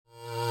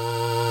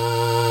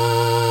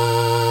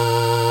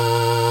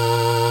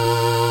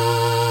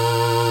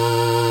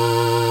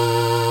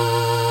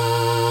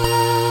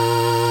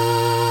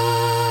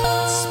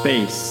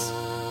Space,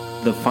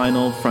 the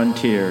final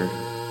frontier.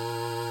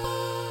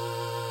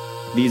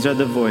 These are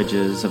the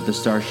voyages of the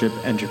Starship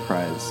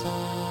Enterprise.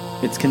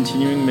 Its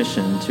continuing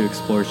mission to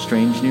explore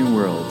strange new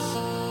worlds,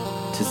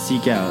 to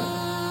seek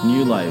out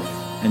new life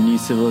and new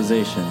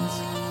civilizations,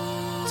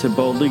 to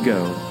boldly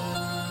go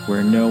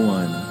where no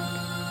one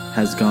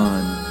has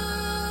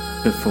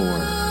gone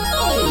before.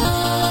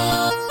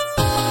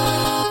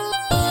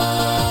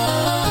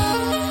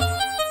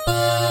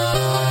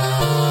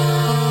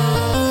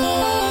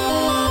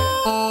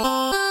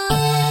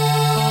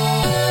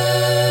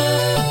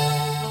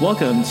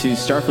 Welcome to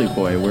Starfleet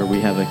Boy, where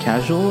we have a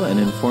casual and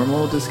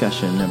informal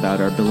discussion about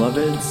our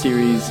beloved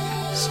series,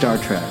 Star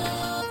Trek.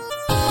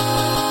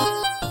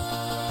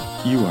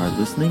 You are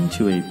listening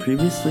to a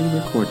previously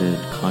recorded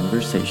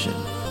conversation.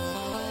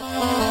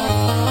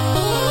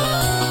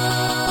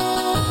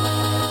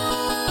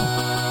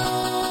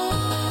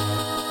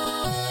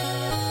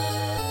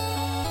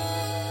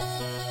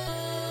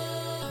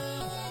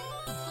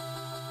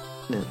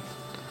 Do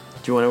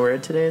you want to wear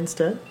it today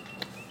instead?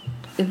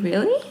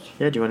 Really?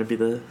 Yeah, do you want to be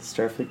the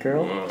Starfleet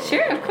girl? Whoa.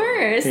 Sure, of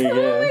course. Here you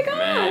go. Oh my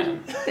god.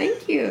 Man.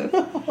 Thank you.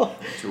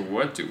 To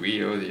what do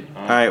we owe the honor?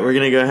 All right, we're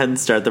going to go ahead and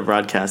start the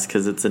broadcast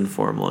because it's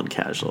informal and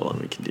casual, and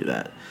we can do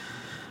that.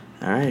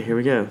 All right, here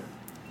we go.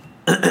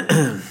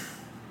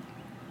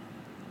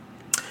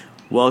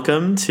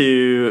 Welcome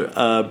to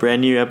a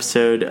brand new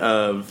episode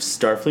of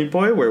Starfleet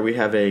Boy, where we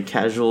have a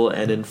casual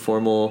and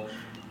informal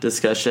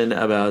discussion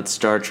about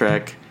Star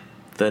Trek: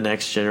 The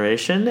Next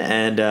Generation.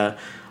 And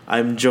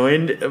I'm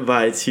joined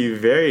by two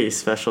very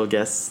special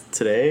guests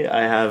today.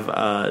 I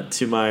have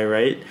to my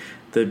right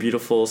the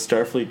beautiful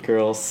Starfleet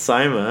girl,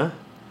 Sima,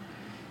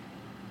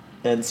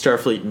 and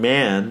Starfleet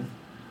man,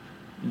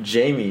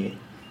 Jamie.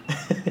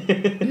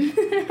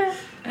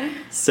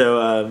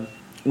 So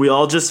we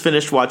all just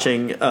finished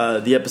watching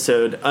the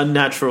episode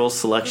Unnatural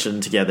Selection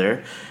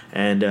together,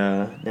 and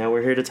now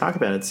we're here to talk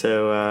about it.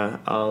 So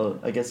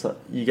I guess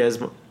you guys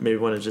maybe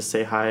want to just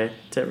say hi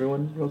to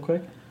everyone real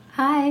quick.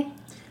 Hi.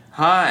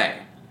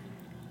 Hi.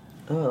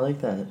 Oh, I like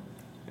that.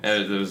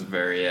 It was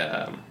very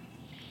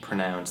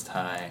pronounced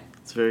hi.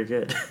 It's very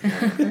good.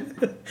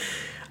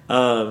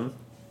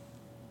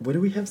 What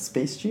do we have?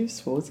 Space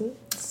juice? What was it?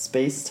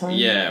 Space time?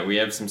 Yeah, we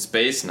have some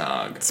space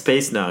nog.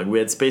 Space nog. We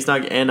had space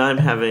nog, and I'm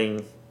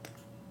having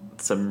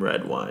some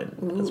red wine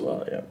as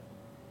well. Yeah.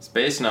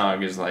 Space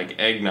nog is like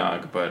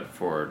eggnog, but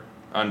for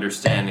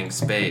understanding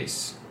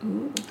space.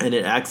 And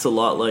it acts a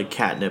lot like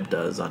catnip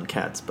does on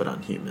cats, but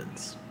on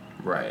humans.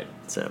 Right.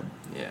 So.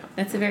 Yeah.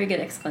 That's a very good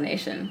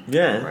explanation.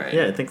 Yeah. Right.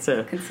 Yeah, I think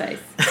so. Concise.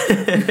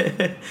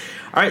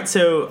 All right,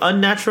 so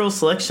Unnatural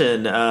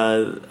Selection.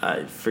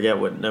 I forget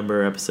what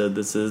number episode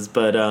this is,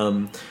 but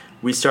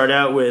we start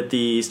out with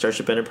the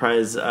Starship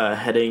Enterprise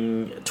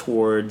heading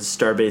towards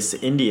Starbase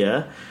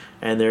India,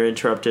 and they're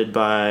interrupted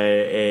by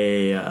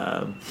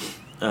a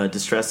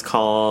distress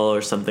call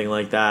or something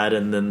like that,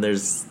 and then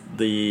there's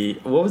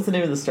what was the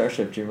name of the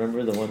starship? Do you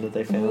remember the one that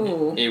they found?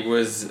 Ooh. It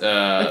was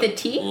With the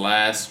T?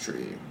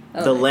 Lastry.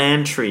 Oh. The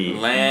Lantry.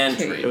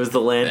 Lantry. It was the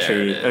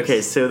Lantry. There it is.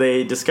 Okay, so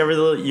they discover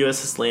the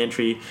USS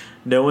Lantry.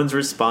 No one's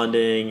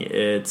responding.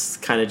 It's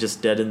kind of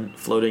just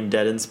floating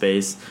dead in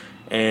space.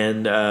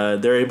 And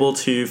they're able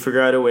to figure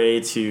out a way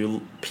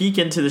to peek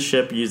into the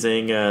ship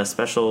using a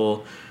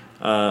special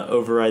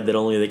override that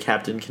only the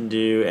captain can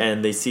do.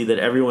 And they see that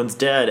everyone's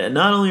dead. And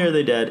not only are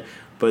they dead,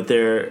 but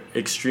they're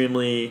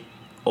extremely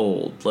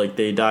old. Like,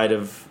 they died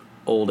of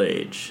old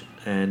age.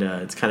 And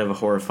it's kind of a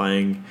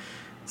horrifying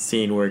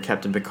scene where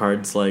Captain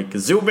Picard's like,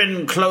 zoom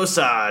in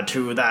closer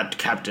to that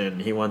captain.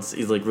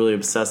 He's like really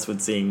obsessed with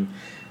seeing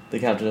the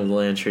captain of the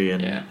Lantry,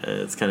 and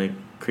it's kind of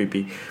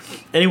creepy.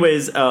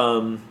 Anyways,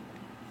 on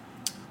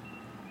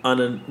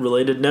a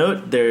related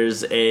note,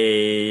 there's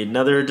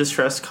another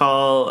distress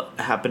call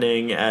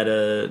happening at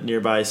a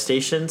nearby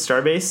station,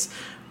 Starbase,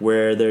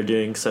 where they're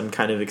doing some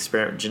kind of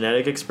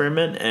genetic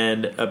experiment,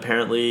 and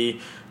apparently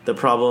the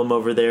problem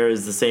over there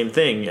is the same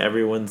thing.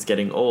 Everyone's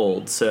getting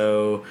old,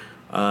 so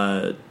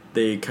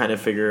they kind of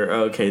figure,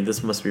 okay,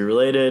 this must be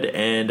related,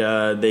 and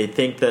they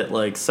think that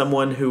like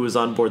someone who was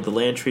on board the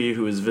Lantry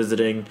who was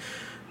visiting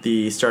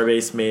the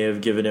Starbase may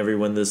have given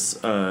everyone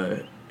this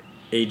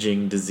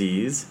aging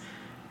disease,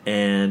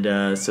 and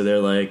so they're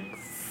like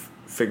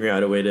figuring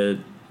out a way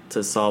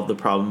to solve the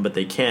problem, but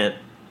they can't.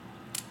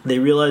 They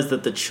realize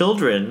that the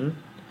children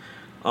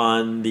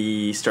on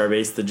the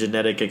Starbase, the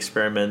genetic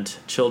experiment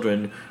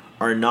children,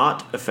 are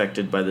not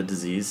affected by the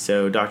disease,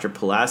 so Dr.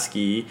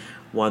 Pulaski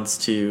wants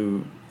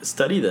to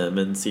study them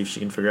and see if she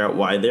can figure out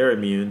why they're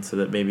immune so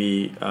that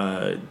maybe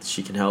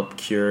she can help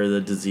cure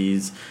the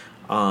disease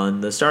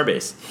on the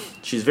Starbase.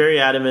 She's very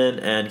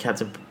adamant, and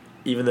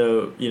even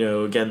though,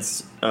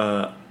 against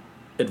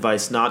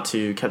advice not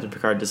to, Captain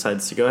Picard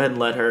decides to go ahead and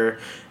let her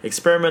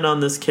experiment on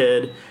this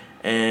kid.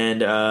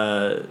 And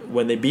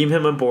when they beam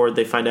him aboard,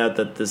 they find out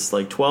that this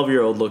like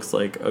 12-year-old looks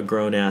like a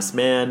grown-ass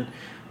man,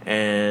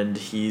 and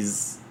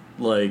he's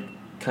like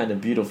kind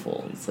of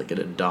beautiful. He's like an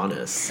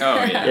Adonis.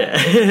 Oh, yeah.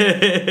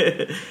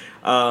 Yeah.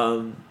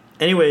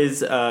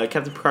 anyways,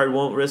 Captain Picard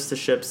won't risk the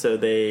ship, so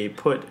they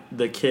put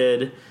the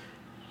kid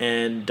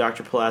and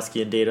Dr.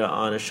 Pulaski and Data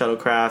on a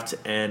shuttlecraft,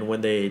 and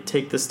when they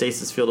take the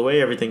stasis field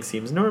away, everything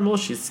seems normal.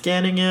 She's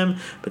scanning him,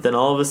 but then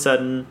all of a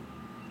sudden,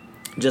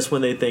 just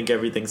when they think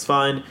everything's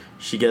fine,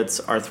 she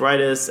gets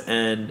arthritis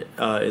and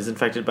is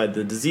infected by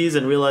the disease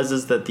and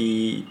realizes that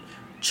the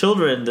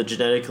children, the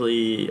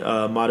genetically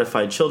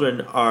modified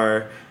children,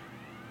 are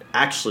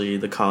actually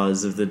the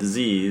cause of the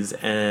disease.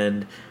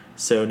 And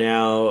so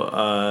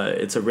now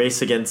it's a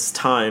race against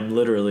time,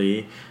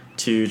 literally,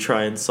 to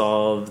try and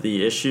solve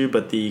the issue.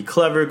 But the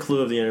clever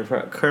crew of the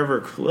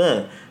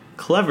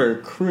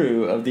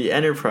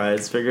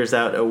Enterprise figures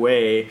out a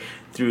way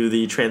through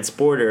the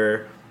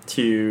transporter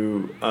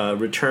to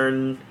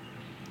return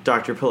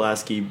Dr.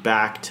 Pulaski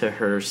back to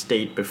her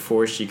state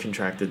before she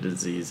contracted the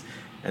disease,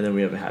 and then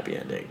we have a happy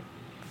ending.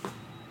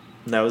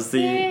 And that was the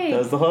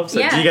whole episode.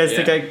 Yeah. Do you guys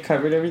think I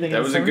covered everything?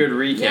 That was a good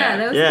recap. Yeah,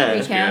 that was Yeah. a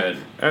good recap. Good.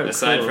 Oh,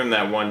 Aside cool. from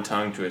that one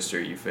tongue twister,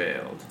 you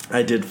failed.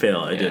 I did fail.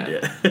 I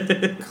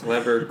did.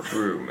 Clever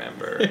crew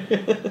member.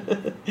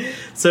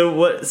 So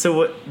what?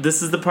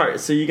 This is the part.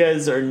 So you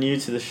guys are new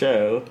to the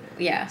show,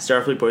 Yeah.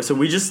 Starfleet Boys. So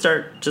we just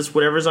start just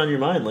whatever's on your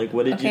mind. Like,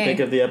 what did you Okay. think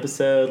of the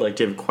episode? Like,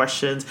 do you have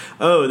questions?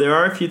 Oh, there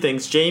are a few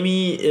things.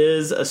 Jamie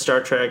is a Star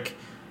Trek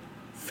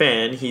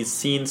fan. He's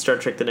seen Star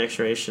Trek: The Next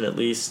Generation at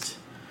least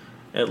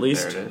There it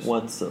is.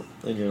 once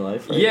in your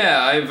life, right?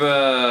 Yeah,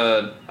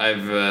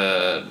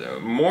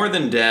 I've more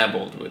than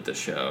dabbled with the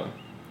show.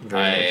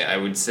 Very I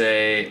would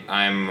say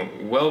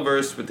I'm well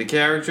versed with the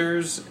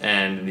characters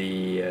and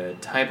the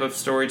type of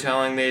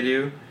storytelling they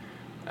do.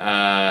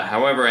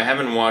 However, I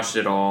haven't watched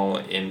it all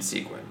in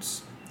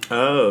sequence.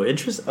 Oh,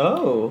 interest.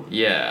 Oh,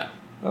 Yeah.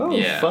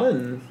 Yeah.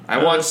 Fun.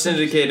 I watched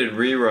syndicated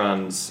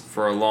reruns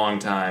for a long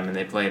time, and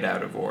they played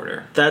out of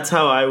order. That's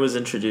how I was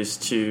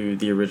introduced to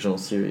the original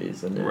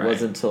series, and it Right.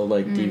 wasn't until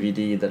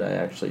DVD that I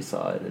actually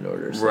saw it in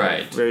order. So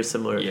Right. Very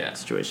similar Yeah.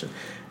 situation.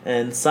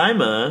 And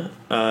Saima,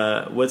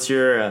 what's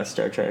your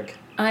Star Trek?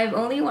 I've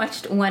only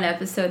watched one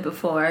episode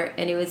before,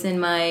 and it was in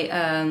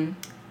my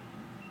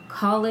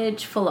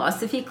college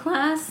philosophy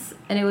class,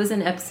 and it was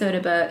an episode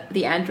about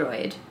the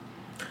android.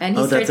 And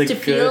he Oh, that's starts to a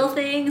feel good-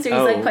 things, or he's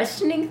Oh. like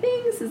questioning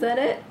things. Is that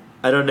it?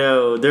 I don't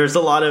know. There's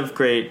a lot of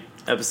great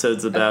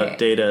episodes about Okay.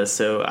 Data,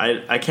 so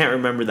I can't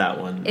remember that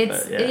one.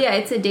 It's but yeah,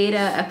 it's a Data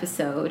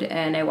episode,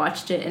 and I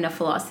watched it in a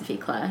philosophy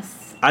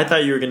class. I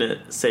thought you were gonna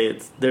say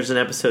there's an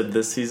episode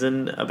this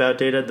season about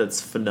Data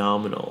that's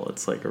phenomenal.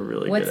 It's like a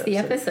really What's good the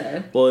episode.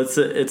 episode? Well,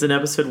 it's an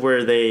episode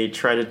where they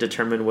try to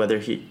determine whether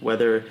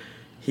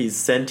he's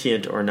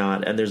sentient or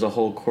not, and there's a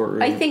whole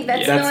courtroom. I think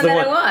that's That's the the one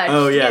that one- I watched.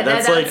 Oh, yeah,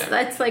 that's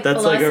like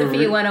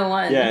philosophy a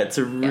 101. Yeah, it's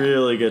a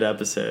really good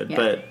episode. Yeah.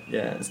 But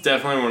yeah, It's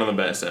definitely one of the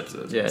best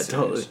episodes. Yeah, of the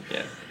series. totally.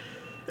 Yeah.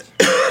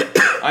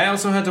 I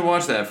also had to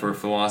watch that for a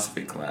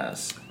philosophy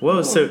class.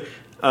 whoa. So,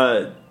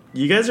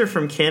 you guys are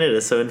from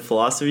Canada, so in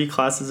philosophy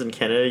classes in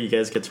Canada, you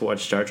guys get to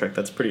watch Star Trek.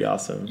 That's pretty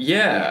awesome.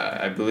 Yeah,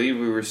 I believe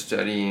we were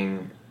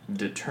studying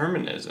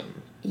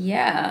determinism.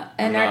 Yeah,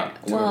 and I'm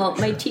not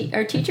totally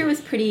our teacher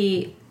was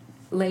pretty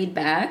laid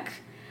back.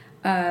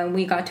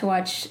 We got to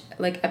watch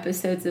like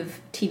episodes of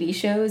TV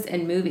shows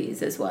and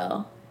movies as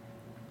well.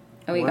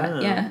 And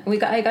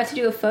I got to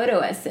do a photo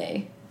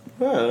essay.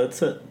 Wow,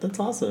 that's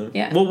awesome.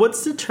 Yeah. Well,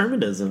 what's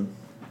determinism?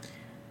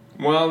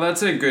 Well,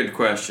 that's a good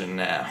question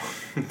now.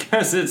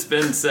 Because it's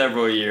been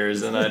several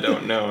years and I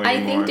don't know anymore.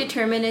 I think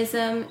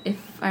determinism, if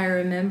I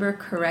remember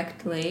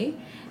correctly,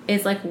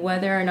 is like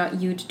whether or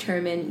not you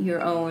determine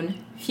your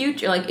own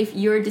future. Like if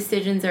your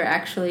decisions are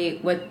actually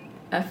what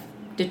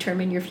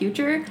determine your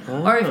future,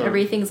 or if Oh.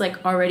 everything's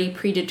like already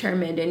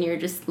predetermined and you're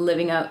just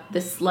living out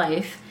this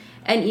life.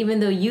 And even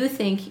though you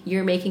think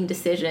you're making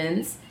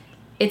decisions,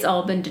 it's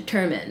all been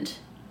determined.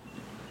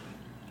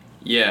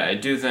 Yeah, I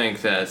do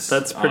think that's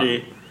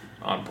pretty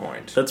on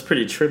point. That's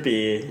pretty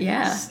trippy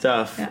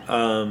stuff. Yeah.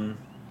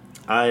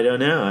 I don't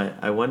know.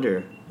 I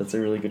wonder. That's a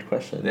really good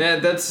question. Yeah,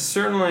 that's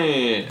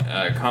certainly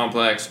a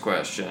complex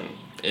question.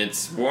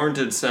 It's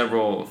warranted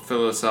several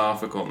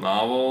philosophical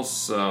novels,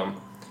 so,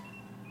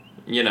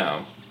 you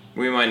know,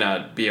 we might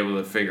not be able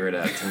to figure it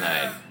out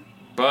tonight.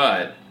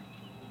 But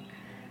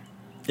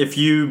If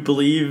you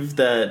believe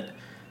that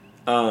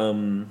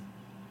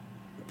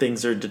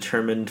things are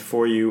determined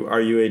for you,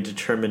 are you a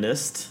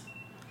determinist?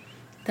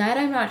 That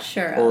I'm not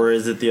sure of. Or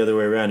is it the other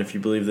way around? If you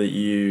believe that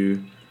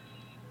you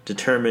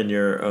determine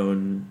your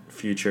own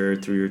future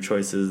through your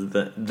choices,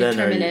 then are you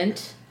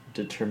Determinant.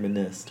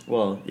 determinist?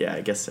 Well, yeah,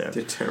 I guess so.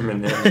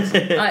 determinism. That's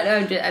what Yeah.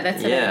 I'm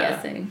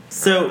guessing. I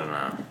So, don't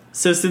know.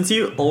 so since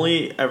you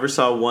only ever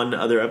saw one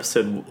other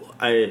episode,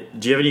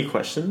 do you have any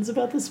questions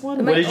about this one?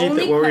 My What did you only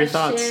think? What were your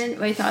thoughts? question-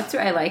 My thoughts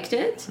were I liked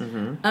it.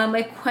 Mm-hmm.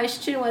 My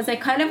question was I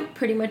kind of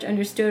pretty much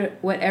understood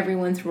what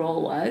everyone's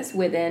role was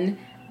within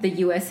the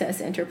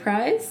USS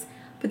Enterprise,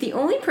 but the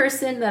only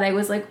person that I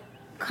was like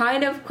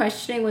kind of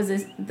questioning was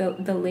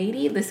the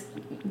lady, this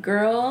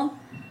girl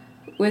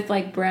with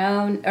like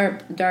brown or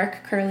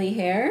dark curly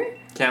hair,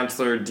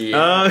 Counselor D.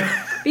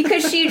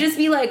 because she'd just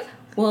be like,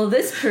 well,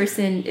 this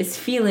person is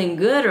feeling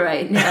good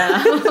right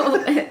now.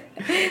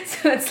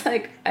 So it's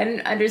like I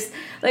didn't understand.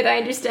 Like I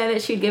understand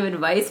that she'd give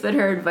advice, but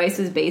her advice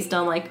was based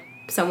on like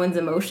someone's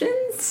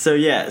emotions. So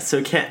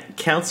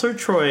Counselor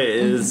Troy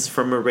is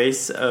from a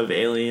race of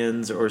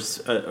aliens, or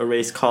a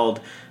race called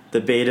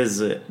the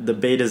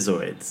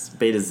Betazoids,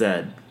 Beta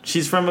Z.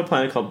 She's from a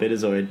planet called Beta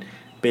Z,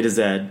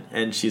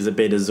 and she's a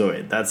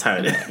Betazoid. That's how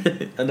it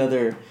is.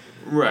 Another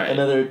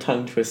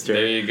tongue twister.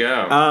 There you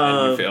go.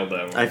 And you failed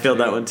that one. I failed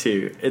that one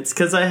too. It's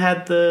because I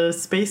had the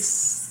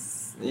space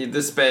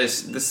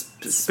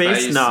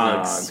Space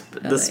Nogs.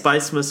 The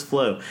spice must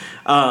flow.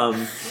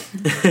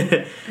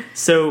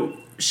 So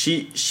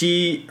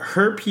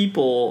her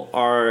people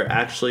are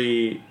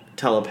actually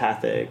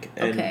telepathic,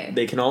 and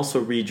they can also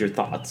read your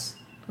thoughts.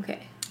 Okay.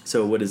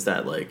 So what is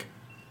that like?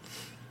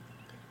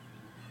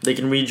 They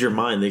can read your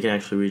mind. They can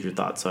actually read your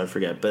thoughts. So I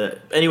forget.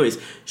 But anyways,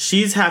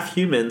 she's half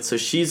human, so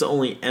she's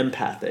only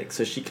empathic.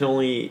 So she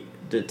can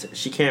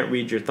she can't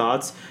read your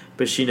thoughts,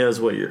 but she knows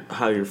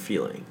how you're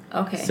feeling.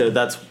 Okay. So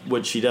that's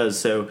what she does.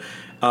 So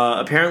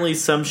apparently,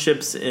 some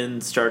ships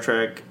in Star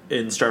Trek,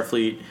 in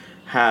Starfleet,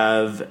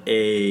 have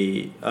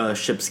a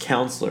ship's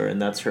counselor,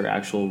 and that's her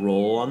actual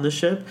role on the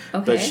ship.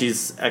 Okay. But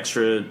she's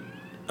extra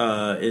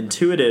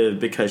intuitive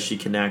because she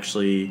can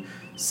actually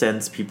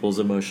sense people's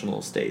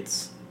emotional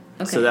states.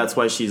 Okay. So that's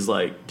why she's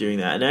like doing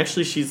that. And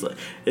actually, she's like,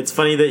 it's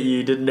funny that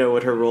you didn't know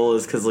what her role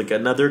is, because like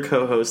another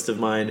co-host of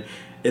mine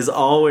is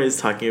always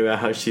talking about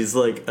how she's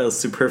like a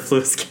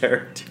superfluous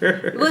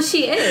character. Well,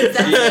 she is.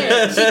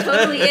 That's it. She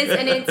totally is.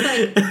 And it's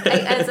like,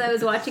 as I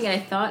was watching it, I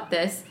thought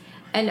this,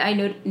 and I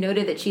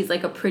noted that she's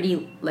like a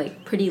pretty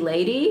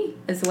lady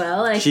as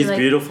well. And she's like,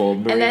 beautiful,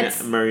 Marina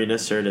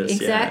Sirtis.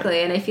 Exactly,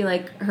 yeah. And I feel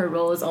like her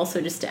role is also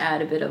just to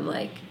add a bit of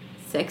like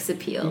sex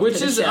appeal,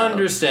 which is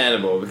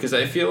understandable, because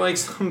I feel like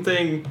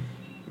something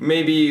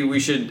maybe we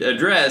should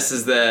address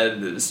is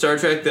that Star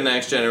Trek The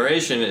Next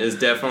Generation is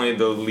definitely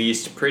the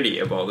least pretty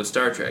of all the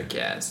Star Trek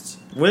casts.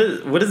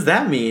 What does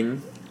that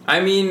mean? I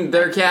mean,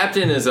 their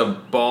captain is a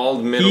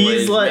bald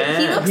middle-aged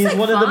man. He looks he's like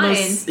one fine. of the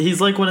most.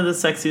 He's like one of the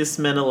sexiest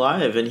men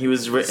alive, and he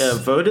was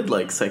voted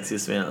like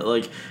sexiest man.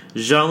 Like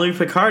Jean-Luc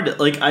Picard.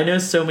 Like I know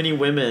so many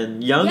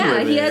women, young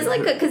women. Yeah, he has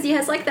like because he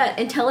has like that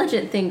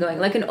intelligent thing going,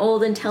 like an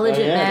old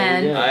intelligent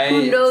man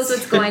who knows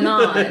what's going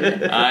on. So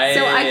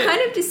I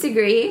kind of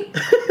disagree.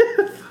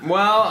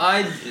 Well,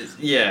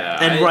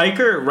 And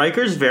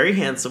Riker's very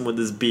handsome with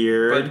his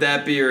beard. But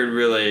that beard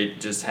really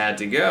just had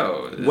to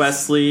go.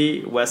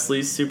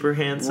 Wesley's super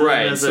handsome.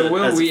 Right, so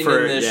Will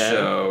Wheaton in this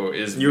show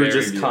is You were very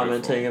just beautiful.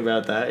 commenting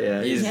about that,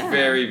 yeah. He's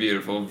very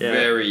beautiful,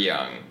 very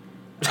young.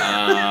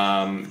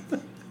 But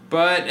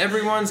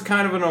everyone's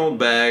kind of an old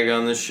bag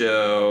on the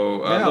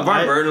show.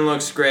 LeVar Burton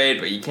looks great,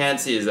 but you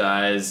can't see his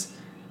eyes.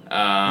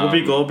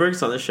 Whoopi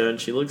Goldberg's on the show,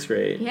 and she looks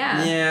great.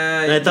 Yeah.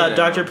 Yeah. And I thought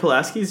Dr.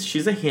 Pulaski's,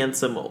 she's a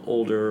handsome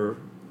older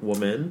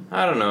woman.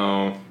 I don't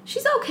know.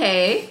 She's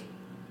okay.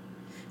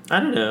 I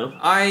don't know.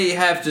 I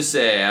have to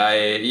say,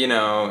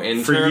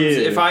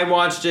 if I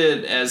watched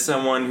it as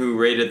someone who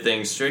rated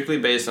things strictly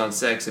based on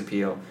sex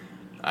appeal,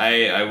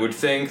 I would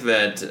think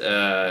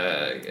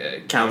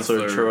that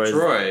Counselor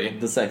Troy,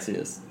 the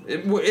sexiest,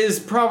 is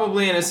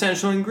probably an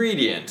essential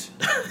ingredient.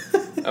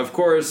 Of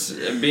course,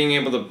 being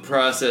able to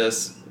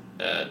process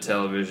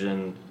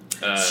television.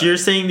 So you're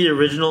saying the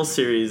original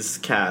series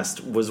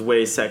cast was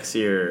way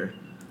sexier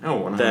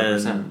 100%.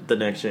 than the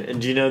next gen?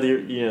 And do you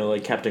know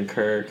like Captain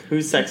Kirk?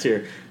 Who's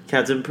sexier,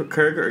 Captain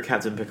Kirk or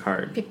Captain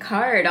Picard?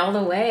 Picard all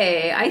the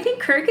way. I think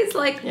Kirk is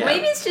like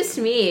maybe it's just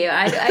me.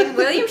 I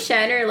William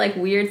Shatner like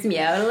weirds me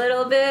out a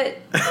little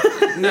bit.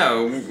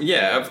 No,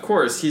 yeah, of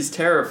course he's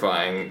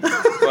terrifying,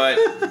 but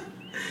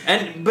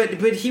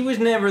he was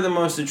never the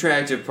most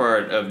attractive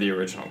part of the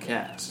original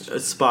cast.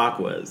 Spock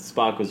was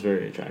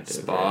very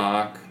attractive.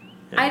 Spock. Right?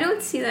 Yeah. I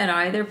don't see that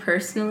either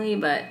personally,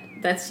 but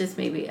that's just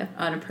maybe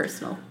on a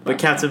personal level. But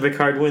Captain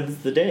Picard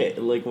wins the day.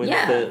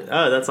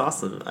 That's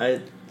awesome.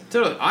 I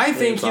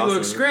think he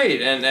looks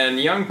great, and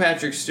young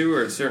Patrick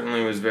Stewart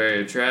certainly was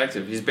very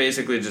attractive. He's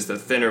basically just a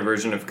thinner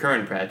version of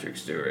current Patrick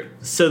Stewart.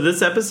 So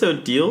this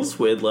episode deals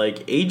with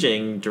like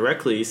aging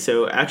directly.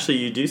 So actually,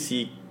 you do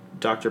see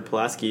Dr.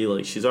 Pulaski,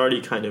 like she's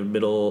already kind of a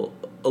little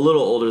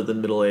older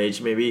than middle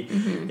age, maybe,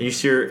 and you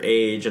see her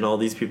age, and all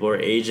these people are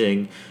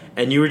aging.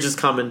 And you were just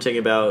commenting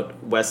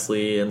about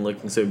Wesley and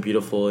looking so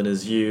beautiful in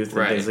his youth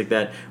and things like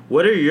that.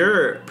 What are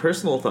your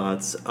personal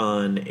thoughts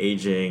on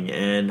aging,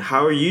 and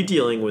how are you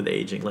dealing with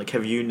aging? Like,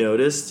 have you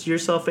noticed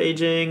yourself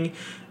aging?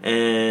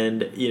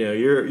 And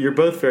you're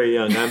both very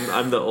young.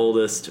 I'm the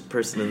oldest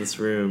person in this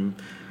room,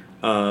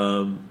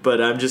 but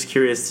I'm just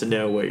curious to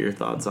know what your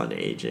thoughts on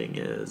aging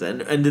is.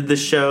 And did the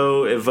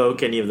show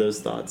evoke any of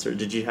those thoughts, or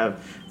did you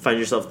find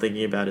yourself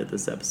thinking about it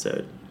this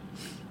episode?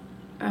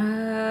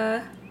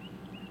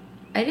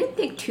 I didn't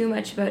think too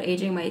much about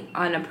aging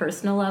on a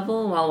personal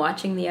level while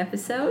watching the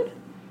episode.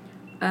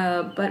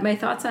 But my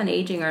thoughts on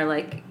aging are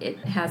like, it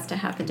has to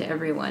happen to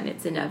everyone.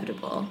 It's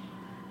inevitable.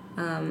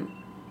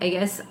 I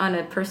guess on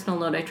a personal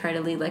note, I try to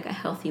lead like a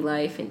healthy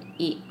life and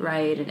eat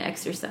right and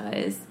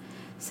exercise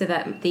so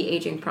that the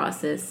aging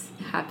process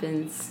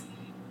happens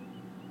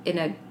in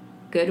a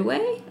good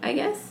way, I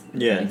guess. Does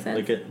that Yeah, make sense?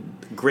 like a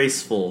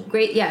graceful.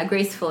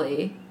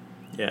 Gracefully.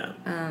 Yeah.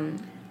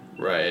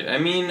 Right. I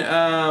mean,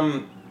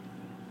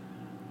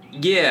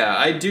 yeah,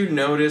 I do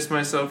notice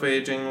myself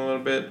aging a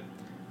little bit.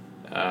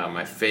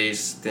 My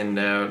face thinned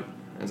out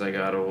as I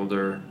got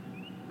older.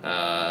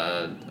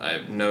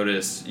 I've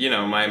noticed,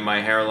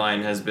 my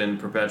hairline has been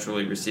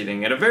perpetually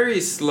receding at a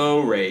very slow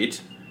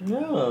rate.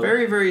 Oh.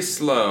 Very, very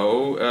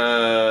slow,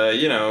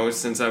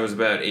 since I was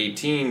about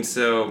 18,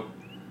 so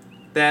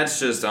that's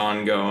just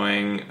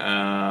ongoing.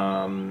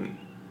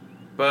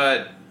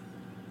 But,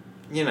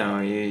 you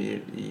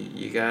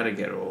gotta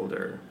get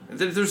older.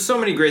 There's so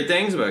many great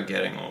things about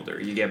getting older.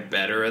 You get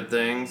better at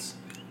things,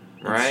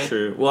 right? That's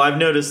true. Well, I've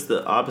noticed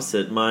the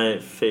opposite. My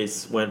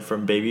face went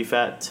from baby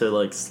fat to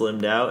like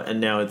slimmed out,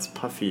 and now it's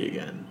puffy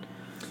again.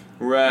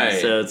 Right.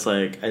 So it's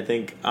like, I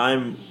think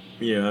I'm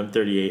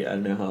 38. I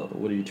don't know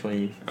what are you,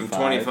 25? I'm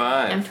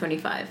 25. I'm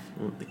 25.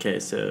 Okay,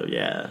 so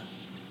yeah,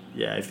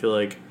 I feel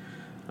like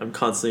I'm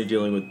constantly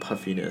dealing with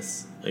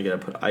puffiness. I gotta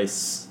put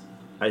ice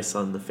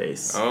on the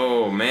face.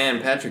 Oh man,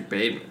 Patrick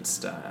Bateman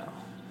style.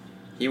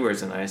 He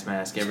wears an ice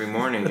mask every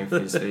morning if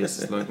his face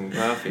is looking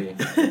puffy.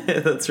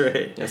 That's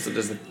right. He also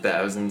does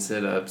 1,000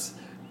 sit-ups.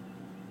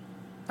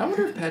 I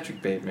wonder if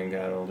Patrick Bateman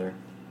got older.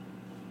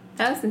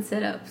 1,000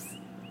 sit-ups.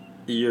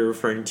 You're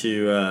referring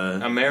to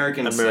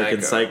American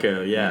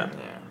Psycho, yeah.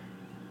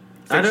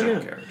 Fictional I don't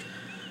know.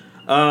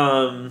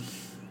 Character.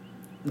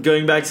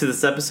 Going back to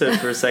this episode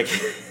for a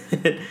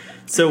second.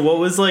 So what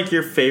was like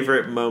your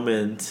favorite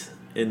moment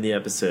in the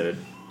episode?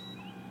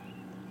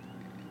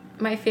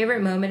 My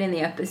favorite moment in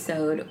the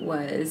episode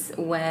was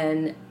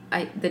when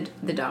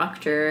the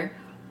doctor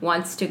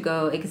wants to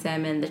go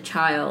examine the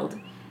child,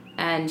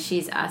 and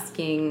she's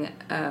asking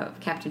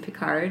Captain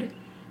Picard,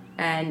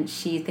 and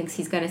she thinks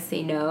he's going to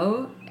say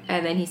no,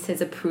 and then he says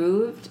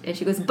approved, and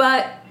she goes,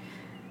 but,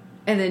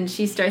 and then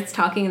she starts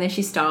talking, and then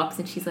she stops,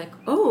 and she's like,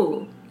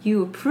 oh,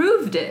 you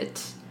approved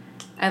it.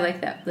 I like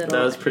that little...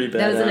 That was pretty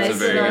bad. That was a nice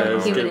little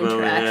human moment,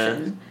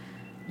 interaction.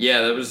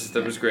 Yeah, that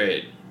was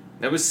great.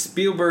 That was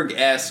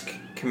Spielberg-esque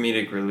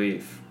comedic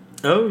relief.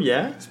 Oh,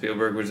 yeah?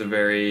 Spielberg was a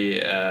very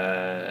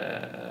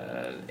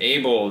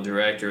able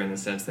director in the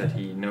sense that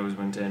he knows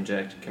when to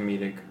inject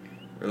comedic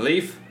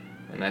relief,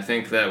 and I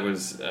think that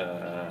was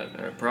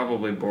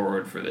probably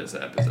borrowed for this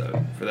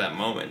episode, for that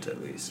moment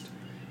at least.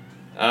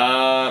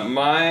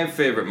 My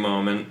favorite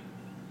moment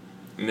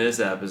in this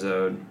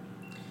episode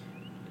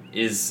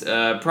is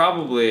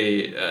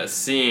probably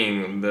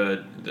seeing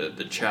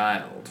the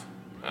child.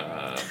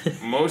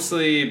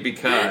 Mostly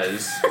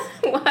because...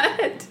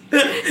 What?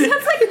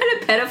 Sounds like kind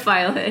of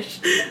pedophile-ish.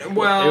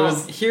 Well,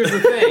 here's the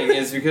thing,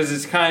 is because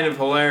it's kind of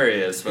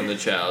hilarious when the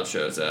child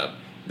shows up.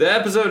 The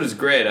episode is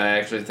great. I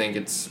actually think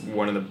it's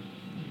one of the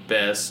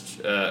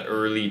best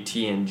early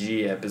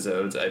TNG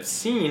episodes I've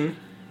seen.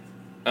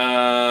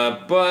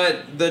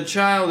 But the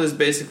child is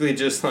basically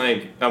just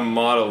like a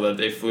model that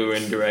they flew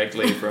in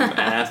directly from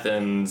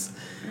Athens.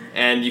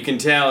 And you can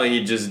tell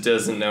he just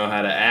doesn't know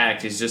how to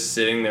act. He's just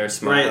sitting there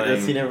smiling. Right,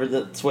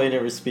 that's why he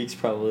never speaks,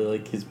 probably.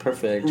 Like, he's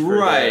perfect.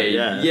 Right,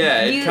 that,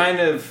 yeah. It kind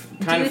of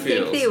feels... Do you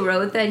think they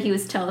wrote that he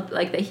was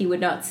that he would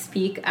not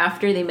speak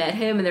after they met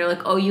him, and they're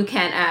like, oh, you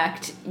can't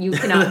act. You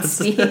cannot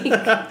speak.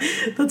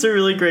 That's a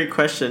really great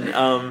question.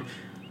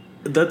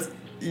 That's...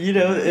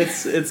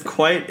 it's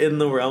quite in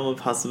the realm of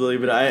possibility,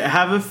 but I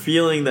have a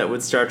feeling that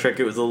with Star Trek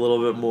it was a little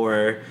bit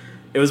more...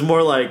 It was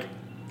more like...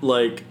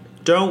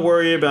 Don't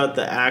worry about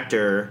the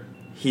actor.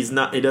 He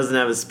doesn't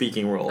have a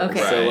speaking role. Okay.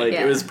 So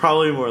it was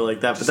probably more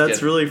like that. But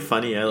that's really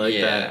funny. I like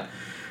that.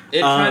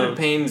 It kind of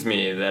pains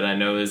me that I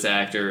know this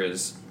actor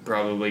is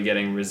probably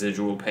getting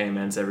residual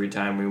payments every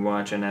time we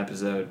watch an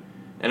episode.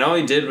 And all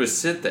he did was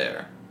sit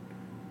there.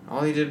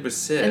 All he did was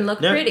sit. And look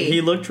pretty. He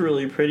looked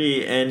really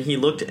pretty, and he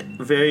looked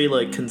very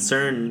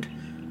concerned.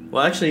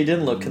 Well, actually, he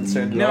didn't look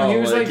concerned at all. No, he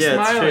was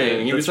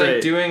smiling. He was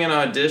right. doing an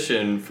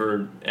audition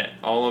for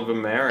all of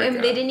America. And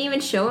they didn't even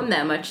show him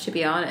that much, to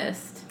be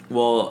honest.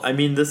 Well, I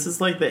mean, this is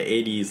the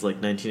 80s,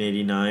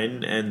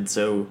 1989, and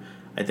so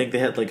I think they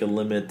had a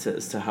limit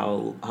as to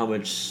how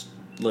much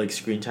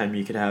screen time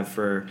you could have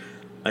for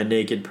a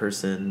naked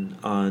person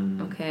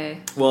on. Okay.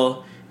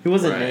 Well, he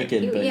wasn't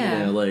naked, but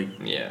there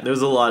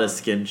was a lot of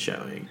skin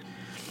showing.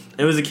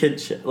 It was a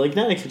kid show,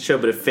 not a kid show,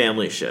 but a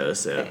family show,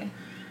 so. Okay.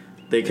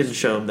 They couldn't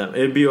show him that.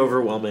 It'd be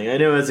overwhelming. I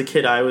know as a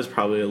kid I was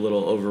probably a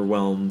little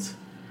overwhelmed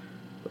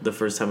the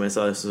first time I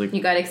saw this. I was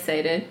you got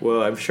excited?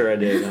 Well, I'm sure I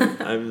did.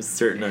 I'm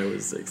certain I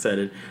was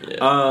excited.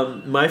 Yeah.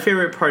 My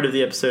favorite part of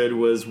the episode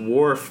was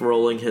Worf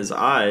rolling his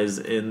eyes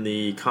in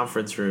the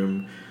conference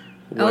room.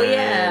 Oh,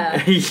 yeah.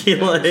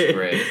 That was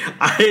great.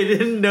 I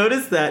didn't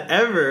notice that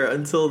ever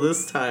until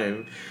this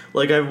time.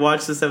 I've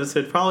watched this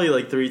episode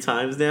probably 3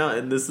 times now,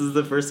 and this is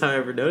the first time I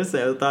ever noticed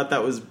it. I thought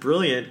that was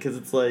brilliant, because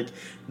it's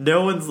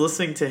no one's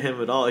listening to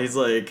him at all. He's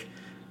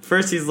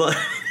first he's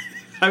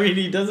I mean,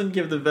 he doesn't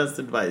give the best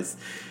advice.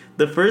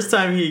 The first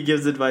time he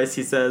gives advice,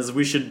 he says,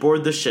 we should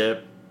board the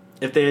ship.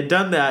 If they had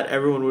done that,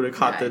 everyone would have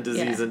caught the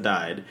disease and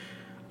died.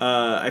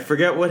 I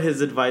forget what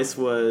his advice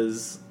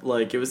was.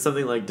 Like, it was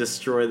something like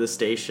destroy the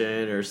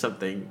station or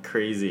something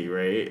crazy,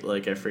 right?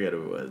 Like, I forget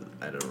what it was.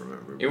 I don't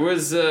remember. It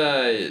was,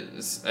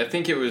 I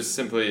think it was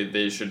simply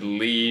they should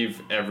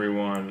leave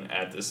everyone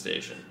at the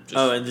station.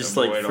 And just,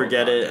 like, avoid all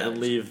forget it contact.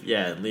 and leave.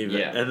 Yeah, and leave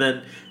Yeah. it. And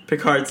then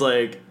Picard's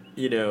like,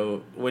 you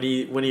know, when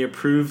he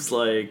approves,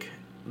 like,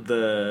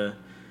 the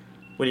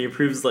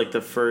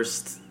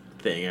first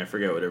thing, I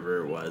forget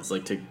whatever it was,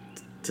 like,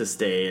 to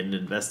stay and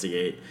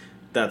investigate,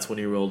 that's when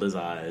he rolled his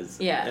eyes.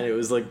 Yeah. And it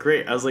was, like,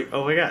 great. I was like,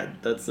 oh my god,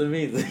 that's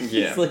amazing.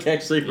 Yeah. He's, like,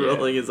 actually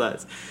rolling his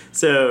eyes.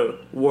 So,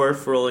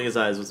 Worf rolling his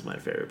eyes was my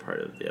favorite part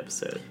of the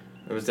episode.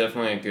 It was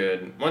definitely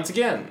good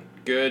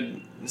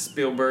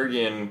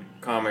Spielbergian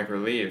comic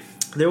relief.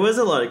 There was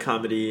a lot of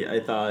comedy, I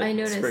thought, I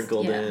noticed,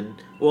 sprinkled yeah. in.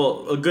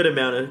 Well, a good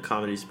amount of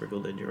comedy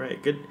sprinkled in, you're right.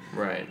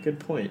 Right. Good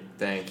point.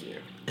 Thank you.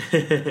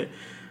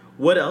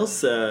 What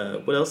else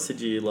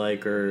did you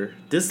like or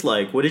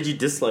dislike? What did you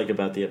dislike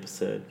about the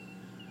episode?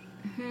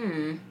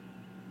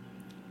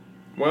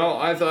 Well,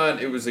 I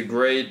thought it was a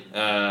great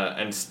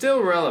and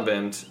still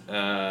relevant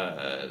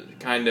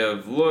kind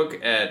of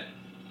look at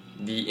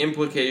the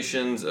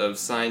implications of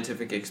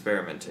scientific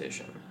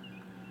experimentation.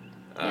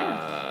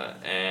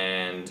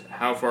 And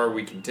how far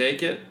we can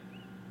take it,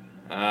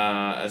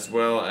 as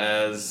well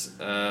as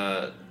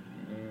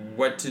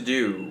what to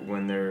do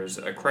when there's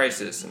a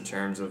crisis in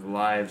terms of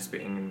lives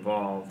being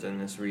involved in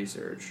this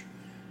research.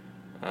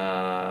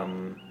 I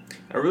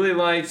really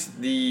liked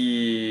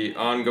the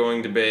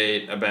ongoing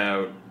debate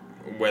about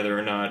whether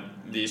or not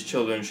these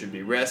children should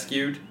be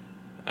rescued.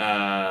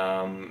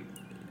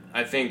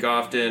 I think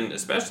often,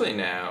 especially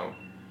now,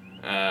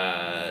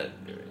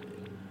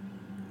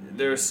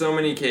 there are so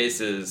many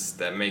cases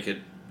that make it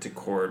to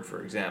court,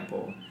 for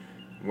example,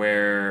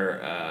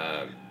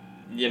 where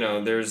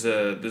there's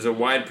a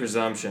wide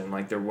presumption,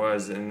 like there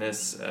was in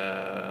this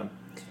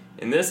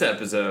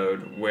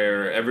episode,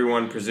 where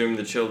everyone presumed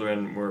the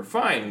children were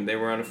fine, they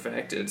were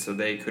unaffected, so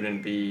they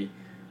couldn't be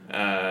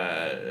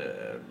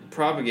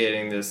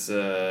propagating this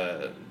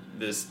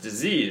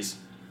disease.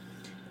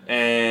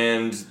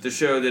 And the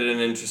show did an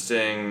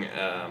interesting,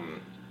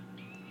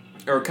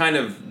 or kind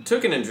of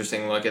took an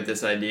interesting look at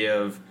this idea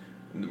of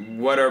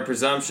what are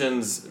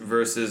presumptions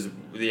versus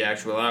the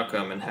actual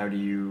outcome, and how do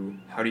you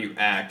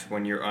act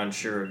when you're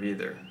unsure of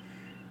either.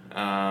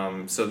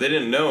 So they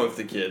didn't know if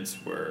the kids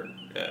were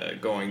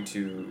going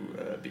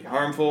to be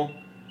harmful.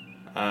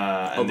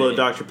 Although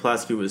Dr.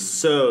 Pulaski was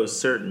so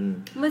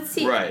certain. Let's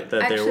see. Right.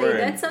 That actually, they weren't.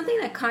 that's something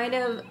that kind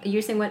of,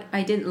 you're saying what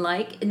I didn't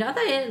like. Not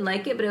that I didn't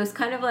like it, but it was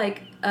kind of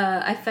like,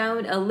 I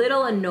found a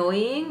little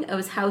annoying. It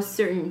was how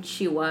certain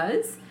she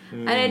was.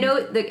 And I know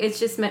that it's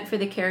just meant for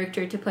the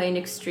character to play an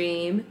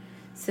extreme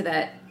so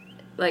that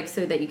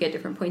you get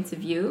different points of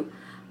view.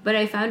 But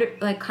I found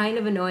it like kind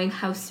of annoying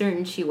how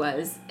certain she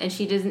was, and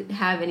she didn't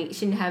have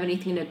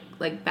anything to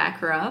like back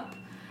her up.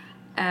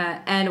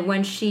 And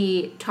when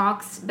she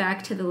talks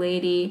back to the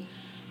lady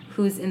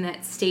who's in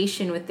that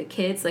station with the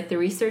kids, like the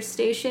research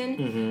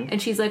station,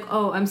 and she's like,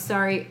 "Oh, I'm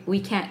sorry, we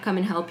can't come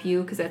and help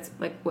you," because that's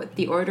like what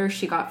the order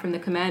she got from the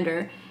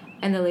commander.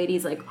 And the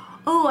lady's like,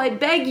 "Oh, I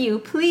beg you,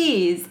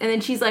 please." And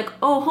then she's like,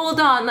 "Oh, hold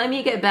on, let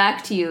me get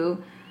back to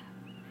you."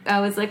 I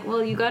was like,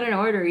 well, you got an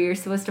order. You're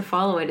supposed to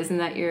follow it. Isn't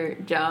that your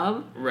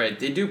job? Right.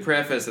 They do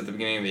preface at the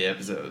beginning of the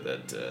episode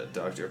that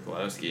Dr.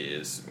 Pulaski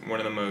is one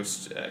of the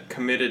most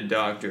committed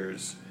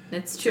doctors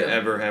That's true. to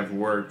ever have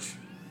worked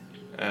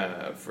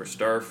for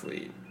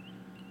Starfleet.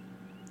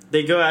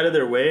 They go out of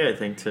their way, I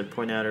think, to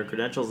point out her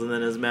credentials. And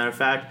then, as a matter of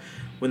fact,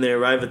 when they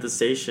arrive at the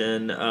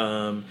station,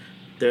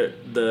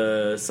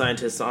 the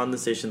scientists on the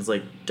station's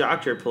like,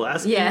 Dr.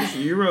 Pulaski, Yeah.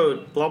 you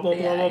wrote blah, blah,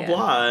 blah, Yeah, blah, yeah.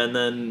 blah. And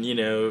then,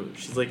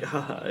 she's like,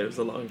 haha, it was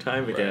a long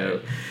time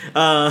ago.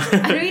 I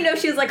don't even know if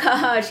she was like,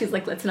 haha. She's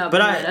like, let's not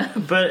bring that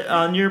up. But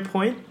on your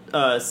point,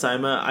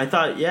 Saima, I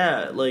thought,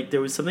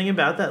 there was something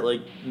about that,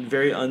 like,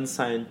 very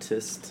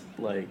unscientist,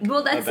 like,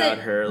 Well, that's about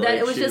it. her. That Like,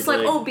 it was she just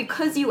like, oh,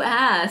 because you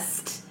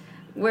asked.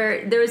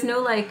 Where there was no,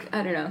 like,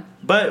 I don't know.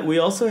 But we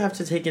also have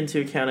to take into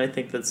account, I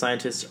think, that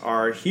scientists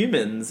are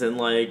humans, and,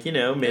 like,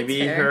 maybe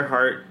That's fair. her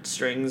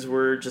heartstrings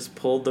were just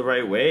pulled the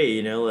right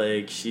way,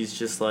 like, she's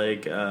just,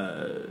 like,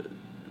 it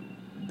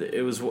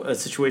was a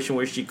situation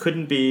where she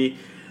couldn't be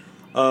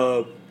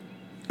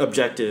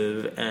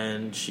objective,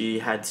 and she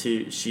had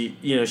to, she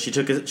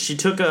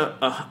took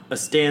a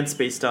stance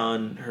based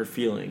on her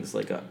feelings,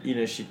 like,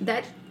 she...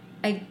 That,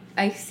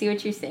 I see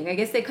what you're saying. I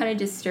guess that kind of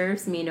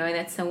disturbs me, knowing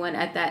that someone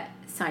at that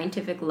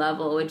scientific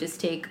level would just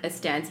take a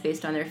stance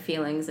based on their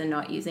feelings and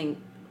not using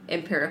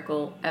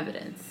empirical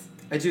evidence.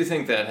 I do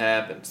think that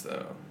happens,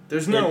 though.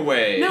 There's no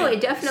way. No, it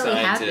definitely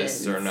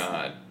scientists happens. are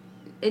not.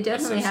 It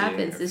definitely associating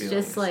happens. their It's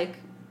feelings. just like,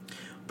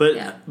 But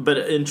yeah. but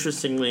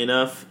interestingly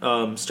enough,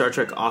 Star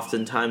Trek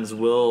oftentimes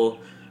will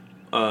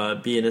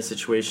be in a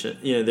situation.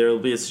 There will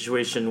be a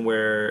situation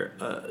where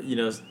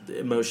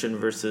emotion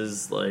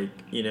versus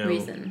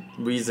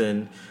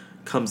reason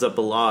comes up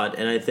a lot,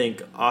 and I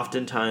think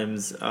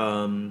oftentimes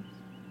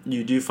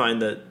you do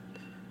find that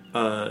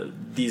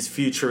these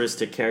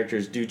futuristic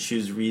characters do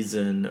choose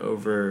reason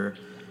over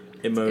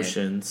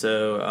emotion.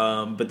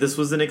 So, but this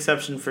was an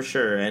exception for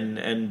sure.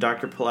 And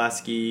Dr.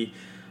 Pulaski,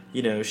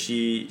 you know,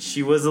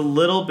 she was a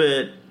little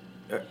bit,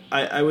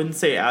 I wouldn't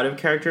say out of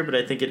character, but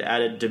I think it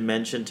added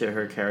dimension to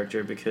her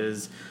character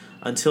because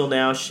until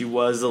now she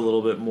was a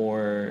little bit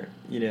more,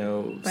 you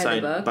know,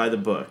 by the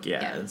book.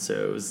 Yeah. And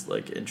so it was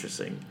like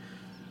interesting.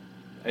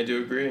 I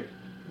do agree.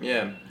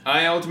 Yeah.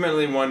 I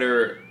ultimately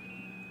wonder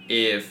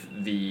if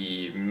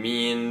the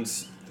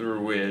means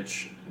through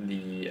which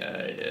the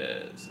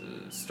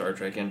Star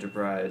Trek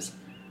Enterprise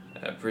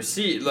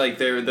proceed, like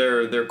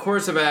their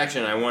course of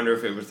action, I wonder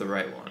if it was the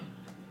right one.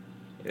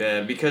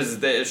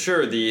 Because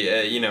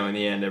you know, in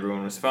the end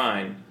everyone was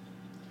fine,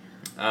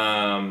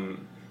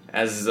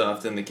 as is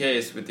often the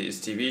case with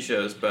these TV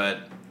shows.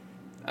 But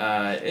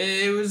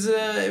it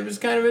was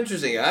kind of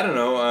interesting. I don't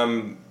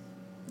know.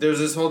 There's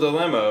this whole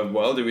dilemma of,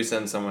 well, do we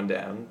send someone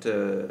down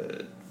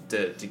to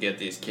get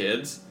these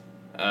kids,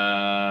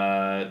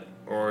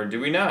 or do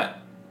we not?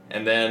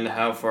 And then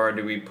how far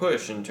do we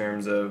push in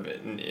terms of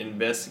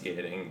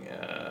investigating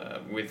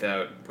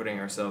without putting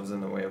ourselves in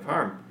the way of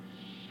harm?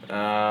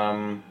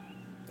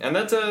 And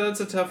that's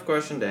a tough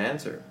question to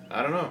answer.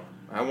 I don't know.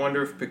 I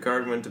wonder if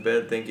Picard went to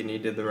bed thinking he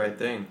did the right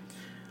thing.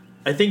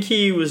 I think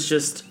he was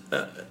just...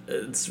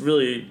 it's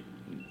really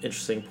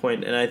interesting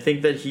point, and I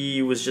think that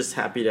he was just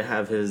happy to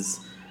have his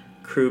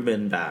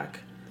crewmen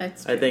back.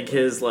 That's true. I think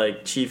his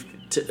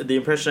the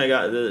impression I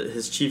got,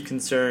 his chief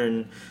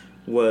concern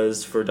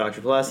was for Dr.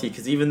 Pulaski,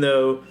 because even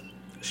though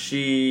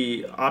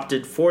she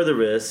opted for the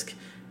risk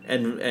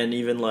and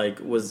even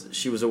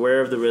she was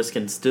aware of the risk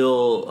and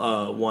still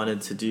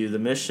wanted to do the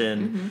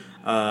mission,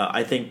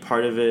 I think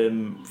part of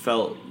him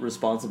felt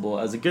responsible,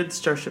 as a good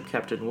starship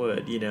captain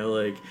would. You know,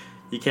 like,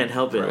 you can't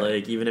help it. Right.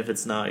 Like, even if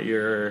it's not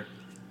your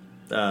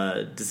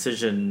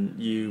decision,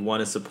 you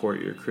want to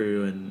support your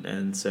crew,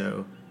 and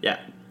so yeah,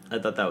 I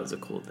thought that was a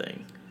cool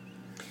thing.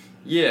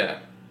 Yeah.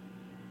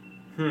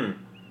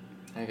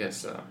 I guess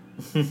so.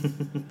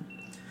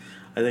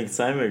 I think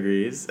Simon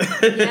agrees.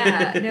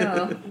 Yeah,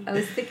 no. I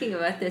was thinking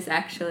about this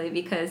actually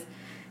because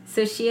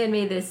so she had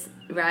made this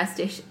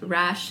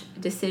rash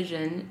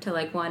decision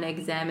to want to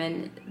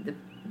examine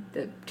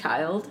the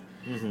child,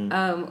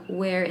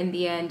 where in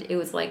the end it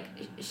was like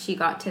she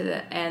got to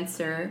the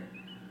answer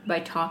by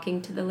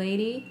talking to the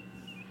lady.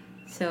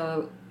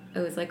 So it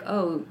was like,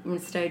 oh,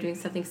 instead of doing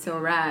something so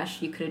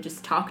rash, you could have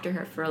just talked to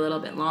her for a little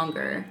bit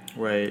longer.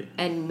 Right.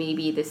 And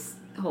maybe this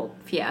whole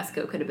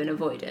fiasco could have been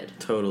avoided.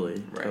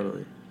 Totally. Right.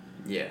 Totally.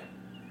 Yeah.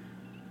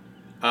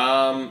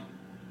 I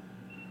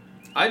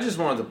just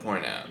wanted to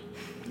point out,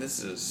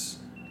 this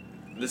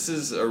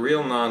is a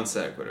real non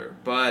sequitur,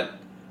 but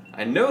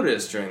I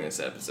noticed during this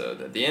episode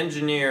that the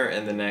engineer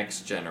in The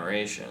Next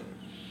Generation,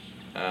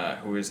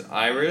 who is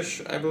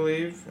Irish, I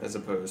believe, as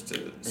opposed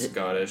to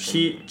Scottish.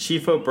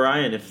 Chief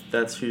O'Brien, if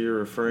that's who you're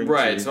referring to.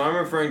 Right, so I'm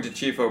referring to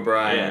Chief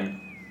O'Brien. Yeah.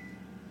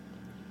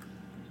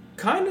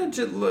 Kind of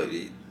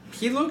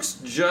he looks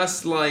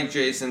just like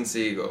Jason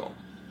Segel.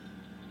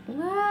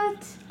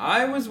 What?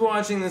 I was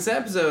watching this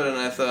episode and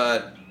I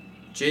thought,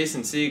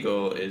 Jason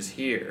Segel is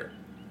here.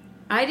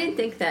 I didn't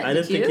think that. I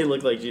didn't think he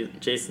looked like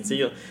Jason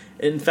Segel.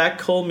 In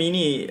fact, Cole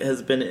Meany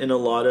has been in a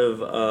lot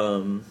of.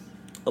 Oh,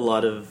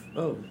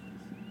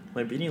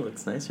 my beanie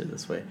looks nicer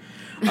this way.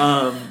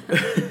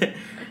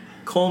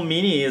 Cole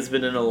Meany has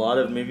been in a lot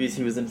of movies.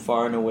 He was in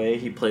Far and Away.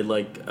 He played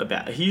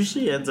he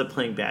usually ends up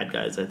playing bad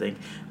guys, I think.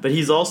 But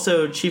he's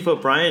also, Chief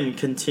O'Brien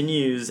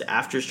continues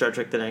after Star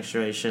Trek The Next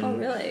Generation. Oh,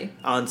 really?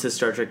 Onto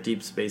Star Trek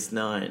Deep Space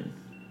Nine.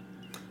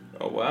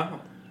 Oh, wow.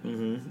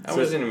 Mm-hmm. I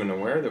wasn't even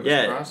aware there was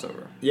a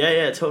crossover.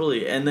 Yeah,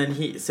 totally. And then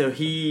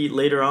he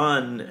later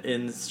on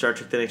in Star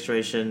Trek The Next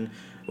Generation,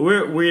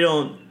 we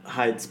don't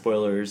hide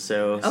spoilers,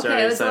 so okay,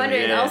 sorry. I was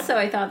wondering. Yeah. Also,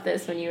 I thought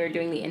this when you were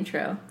doing the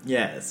intro.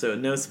 Yeah, so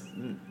no,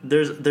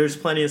 there's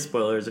plenty of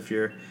spoilers. If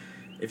you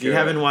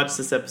haven't watched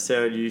this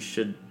episode, you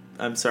should.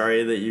 I'm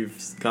sorry that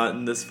you've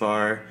gotten this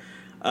far.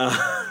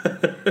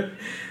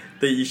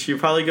 That you should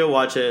probably go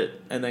watch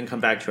it and then come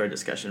back to our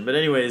discussion. But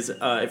anyways,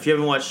 if you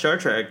haven't watched Star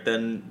Trek,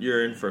 then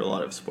you're in for a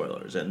lot of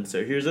spoilers. And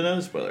so here's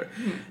another spoiler.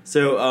 Mm-hmm.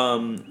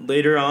 So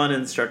later on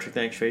in Star Trek: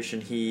 The Next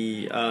Generation,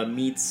 he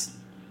meets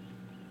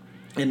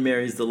and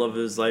marries the love of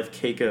his life,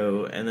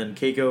 Keiko, and then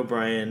Keiko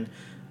O'Brien,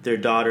 their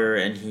daughter,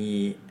 and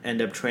he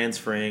end up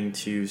transferring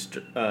to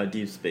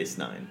Deep Space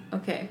Nine.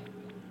 Okay.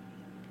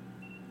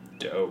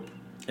 Dope.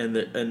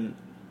 And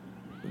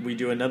we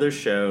do another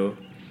show.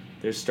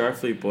 There's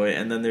Starfleet Boy,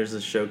 and then there's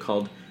a show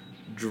called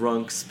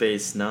Drunk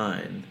Space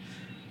Nine.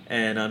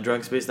 And on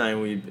Drunk Space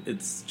Nine,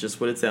 it's just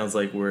what it sounds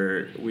like,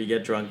 where we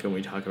get drunk and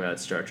we talk about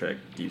Star Trek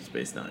Deep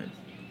Space Nine.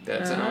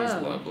 That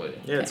sounds lovely.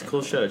 Yeah, it's a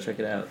cool show. Check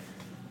it out.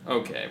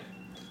 Okay.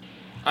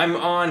 I'm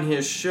on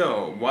his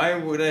show. Why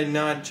would I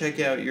not check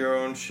out your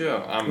own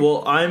show? I'm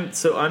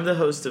the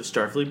host of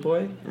Starfleet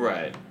Boy.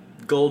 Right.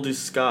 Goldust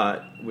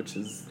Scott, which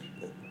is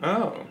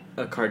a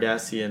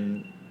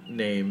Cardassian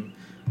name,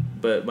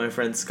 but my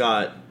friend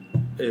Scott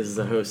is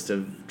the host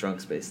of Drunk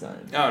Space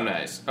Nine. Oh,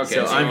 nice. Okay,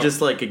 So I'm just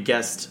like a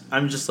guest.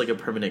 I'm just like a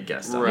permanent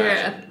guest. On Right. You're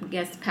that. a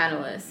guest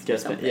panelist.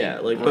 Guest, or something. yeah,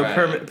 like Right.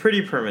 but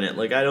pretty permanent.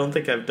 Like I don't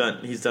think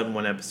he's done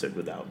one episode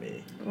without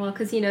me. Well,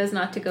 because he knows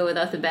not to go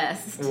without the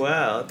best.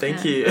 Wow,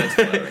 thank Yeah. you. That's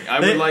flattering. I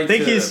would like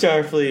thank to- you,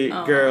 Starfleet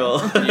Aw.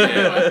 girl.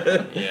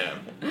 Yeah,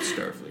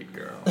 Starfleet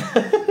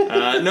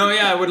girl. No,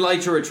 yeah, I would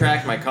like to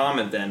retract my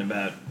comment then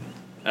about,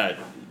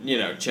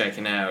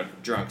 checking out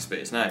Drunk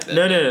Space Nine. That,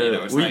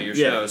 No, it's not your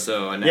yeah. show,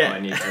 so now Yeah. I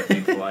need to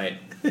be polite.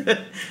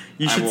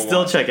 You I should will still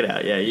watch check it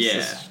out. Yeah, you Yeah.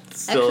 should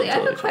still. Actually, I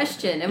have a totally check it out.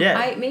 question.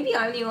 Yeah. Maybe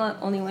I'm the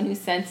only one who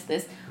sensed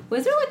this.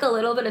 Was there like a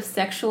little bit of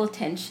sexual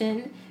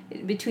tension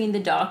between the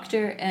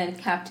Doctor and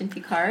Captain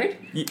Picard,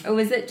 or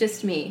was it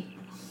just me?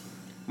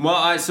 Well,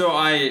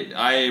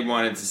 I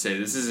wanted to say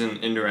this is an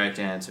indirect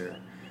answer,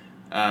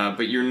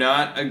 but you're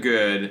not a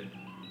good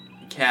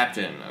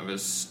captain of a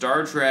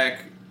Star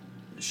Trek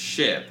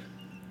ship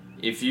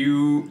if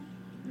you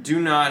do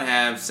not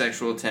have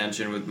sexual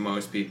tension with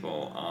most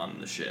people on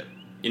the ship.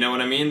 You know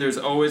what I mean? There's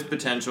always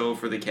potential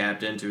for the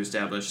captain to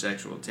establish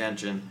sexual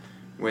tension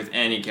with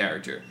any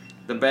character.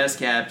 The best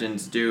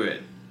captains do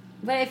it.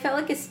 But I felt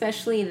like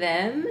especially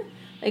them,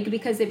 like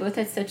because they both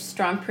had such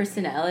strong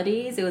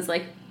personalities, it was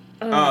like,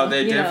 Oh,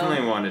 they you know.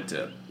 definitely wanted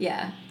to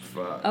Yeah.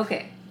 fuck.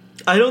 Okay.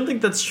 I don't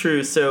think that's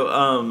true.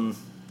 So,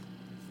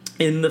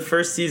 in the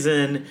first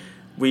season,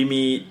 we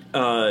meet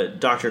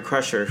Dr.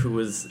 Crusher,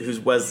 who's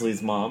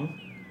Wesley's mom,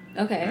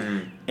 Okay.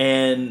 Mm.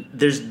 and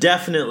there's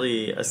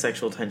definitely a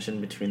sexual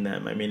tension between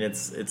them. I mean,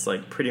 it's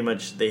like pretty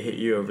much they hit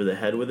you over the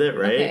head with it,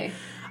 right? Okay.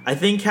 I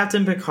think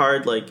Captain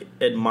Picard like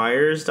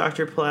admires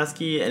Dr.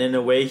 Pulaski, and in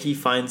a way, he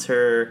finds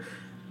her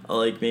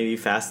like maybe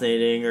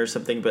fascinating or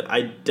something. But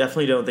I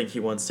definitely don't think he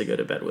wants to go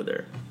to bed with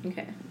her.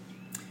 Okay.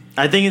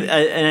 I think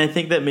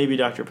that maybe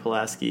Dr.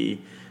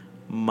 Pulaski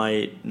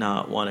might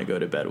not want to go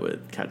to bed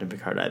with Captain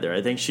Picard either.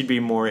 I think she'd be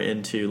more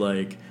into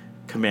like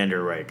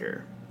Commander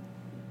Riker.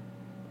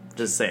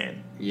 Just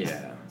saying.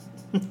 Yeah.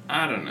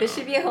 I don't know. There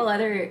should be a whole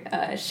other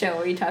show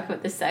where you talk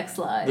about the sex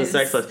lives. The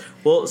sex lives.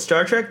 Well,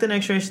 Star Trek: The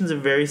Next Generation is a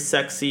very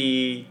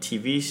sexy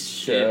TV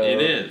show.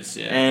 It is,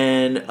 yeah.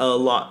 and a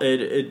lot.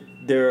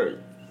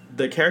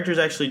 The characters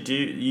actually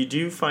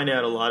do find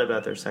out a lot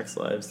about their sex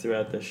lives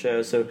throughout the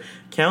show. So,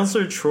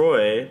 Counselor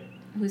Troy.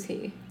 Who's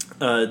he?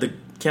 The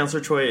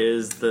Counselor Troy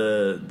is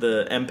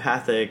the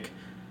empathic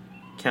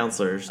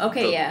counselors.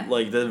 Okay, yeah.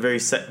 Like the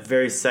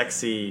very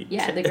sexy.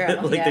 Yeah, the girl,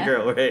 like the yeah.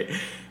 girl, right?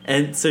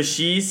 And so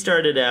she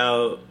started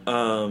out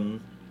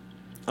on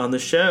the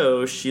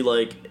show.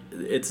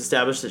 It's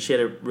established that she had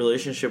a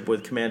relationship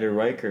with Commander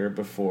Riker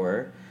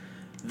before.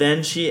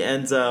 Then she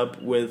ends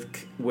up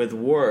with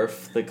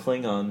Worf, the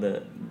Klingon,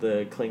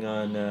 the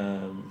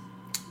Klingon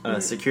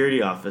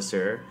security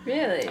officer.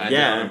 Really? I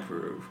Yeah. don't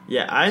approve.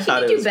 Yeah, I She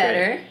thought could it do was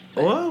better.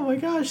 great. Oh my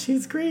gosh,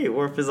 he's great.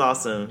 Worf is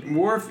awesome.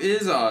 Worf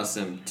is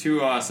awesome.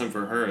 Too awesome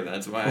for her.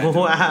 That's why I don't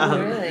Wow.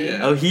 approve. Really? Yeah,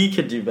 Oh, he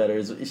could do better.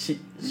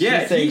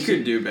 yeah he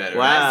could do better.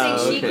 Wow. I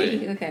think she okay.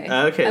 could. Okay.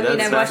 Okay, I mean,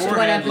 that's I watched one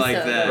beforehand episode.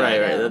 like that. but I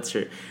Right, know. that's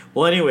true.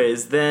 Well,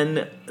 anyways,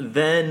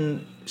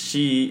 then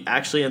she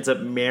actually ends up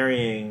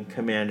marrying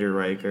Commander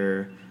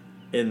Riker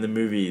in the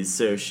movies.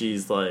 So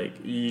she's like,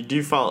 you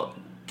do follow.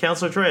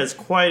 Counselor Troy has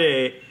quite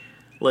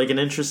an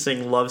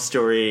interesting love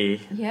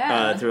story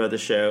Yeah. throughout the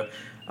show.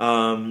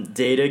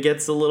 Data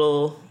gets a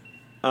little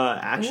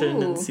action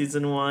in Ooh.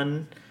 season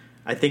 1.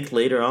 I think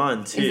later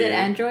on too. Is it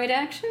android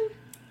action?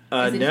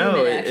 is it No,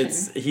 human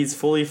action? he's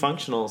fully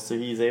functional, so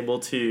he's able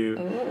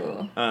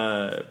to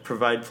Oh.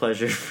 provide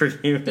pleasure for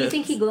humans. Do you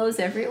think he glows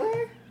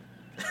everywhere?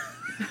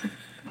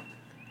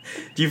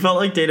 Do you felt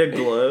like Data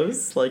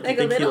glows? Like, Like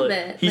you a think little he,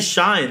 bit. He Like-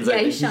 shines. Yeah, I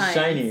he think shines. He's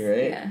shiny,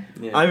 right? Yeah.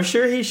 Yeah. I'm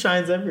sure he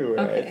shines everywhere.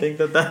 I Okay. think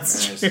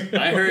that's Nice. true.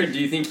 I heard, do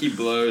you think he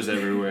blows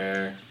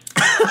everywhere?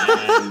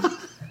 And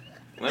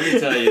let me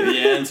tell you, the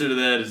answer to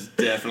that is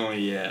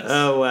definitely yes.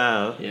 Oh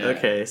wow. Yeah.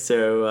 Okay,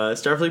 so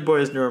Starfleet Boy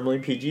is normally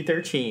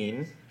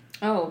PG-13.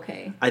 Oh,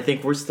 okay. I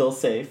think we're still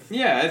safe.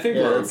 Yeah, I think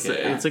Yeah, we're it's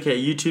okay. it's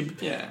okay.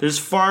 YouTube. Yeah. There's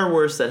far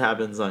worse that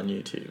happens on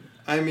YouTube.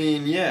 I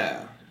mean,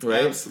 yeah.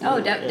 Right?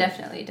 Absolutely. Oh,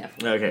 definitely.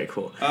 Okay,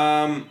 cool.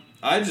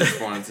 I just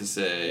wanted to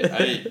say,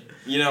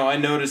 I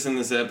noticed in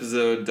this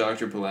episode,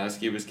 Dr.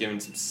 Pulaski was giving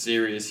some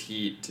serious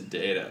heat to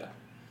Data.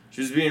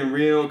 She was being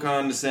real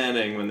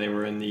condescending when they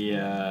were in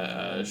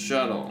the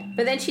shuttle.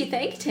 But then she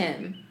thanked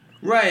him.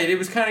 Right, it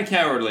was kind of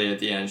cowardly at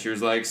the end. She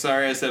was like,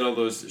 sorry I said all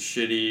those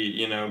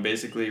shitty,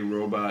 basically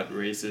robot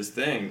racist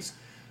things.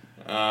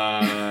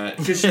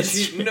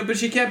 Cause but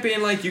she kept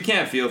being like, you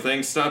can't feel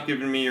things, stop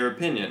giving me your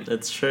opinion.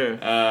 That's true.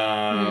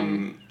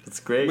 That's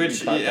great.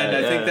 Which, you caught and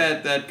that, I think yeah.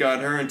 that got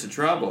her into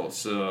trouble,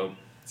 so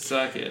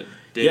suck it.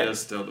 Data's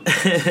still the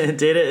best.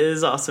 Data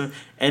is awesome.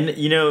 And,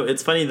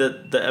 it's funny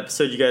that the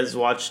episode you guys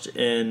watched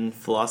in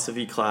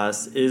philosophy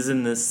class is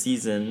in this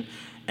season.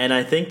 And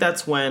I think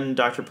that's when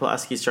Dr.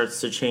 Pulaski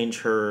starts to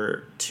change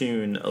her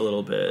tune a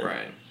little bit.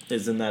 Right.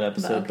 Is in that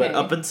episode. Okay. But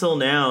up until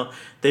now,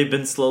 they've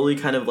been slowly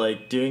kind of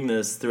like doing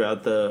this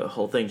throughout the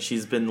whole thing.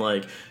 She's been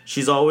like,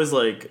 she's always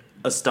like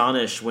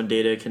astonished when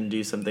Data can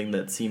do something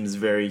that seems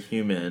very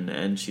human,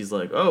 and she's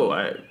like,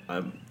 "Oh,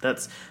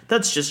 that's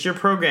just your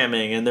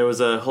programming." And there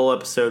was a whole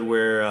episode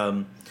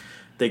where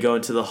they go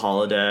into the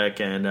holodeck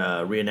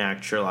and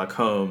reenact Sherlock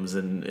Holmes,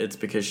 and it's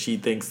because she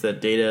thinks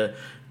that Data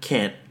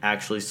can't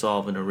actually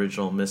solve an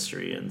original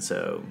mystery, and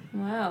so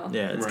wow,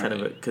 yeah, it's kind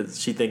of because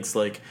she thinks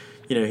like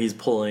he's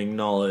pulling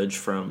knowledge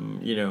from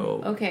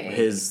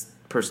his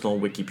personal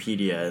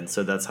Wikipedia, and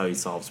so that's how he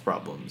solves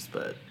problems.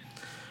 But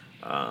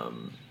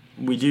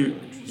we do,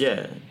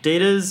 yeah.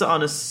 Data's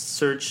on a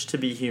search to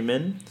be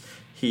human.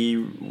 He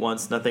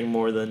wants nothing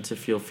more than to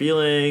feel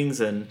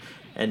feelings and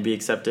be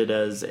accepted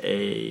as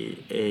a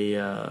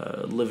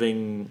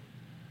living,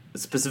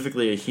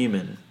 specifically a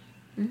human.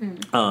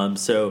 Mm-hmm.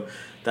 So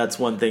that's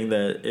one thing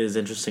that is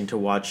interesting to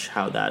watch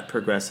how that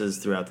progresses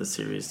throughout the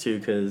series too,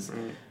 because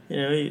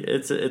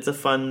it's a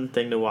fun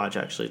thing to watch.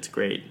 Actually, it's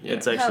great. Yeah.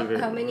 It's actually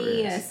how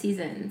many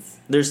seasons?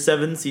 There's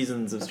 7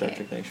 seasons of Star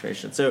Trek: The Next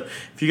Generation. So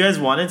if you guys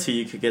wanted to,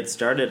 you could get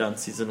started on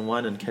season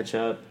 1 and catch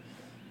up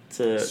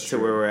to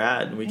where we're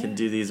at, and we can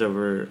do these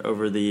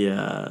over the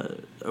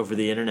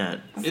internet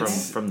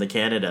from the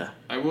Canada.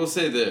 I will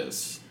say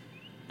this.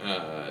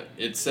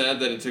 It's sad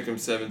that it took him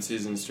 7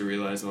 seasons to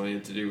realize all he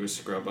had to do was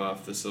scrub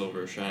off the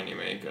silver shiny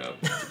makeup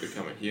to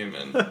become a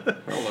human.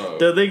 Hello.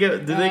 Did they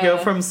go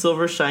from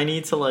silver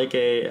shiny to like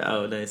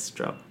a nice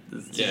drop?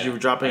 You were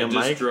dropping a mic?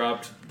 I just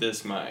dropped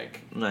this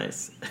mic.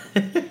 Nice.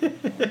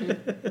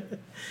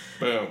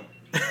 Boom.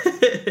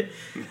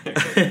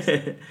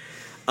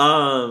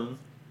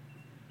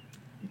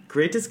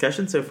 Great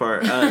discussion so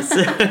far.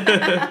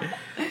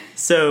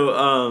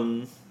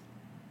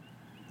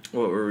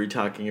 What were we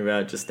talking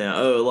about just now?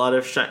 Oh, a lot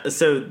of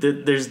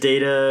there's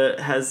Data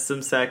has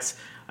some sex.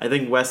 I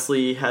think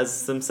Wesley has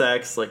some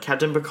sex. Like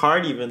Captain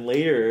Picard, even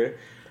later,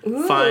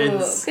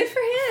 finds good for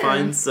him.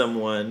 Finds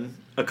someone,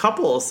 a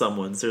couple of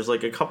someones. There's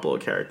like a couple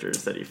of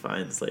characters that he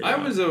finds later. I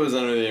was always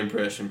under the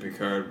impression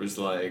Picard was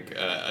like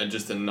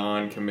just a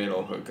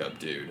non-committal hookup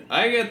dude.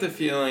 I get the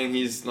feeling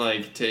he's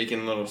like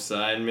taking little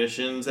side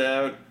missions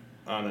out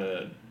on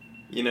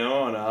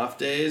on off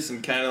days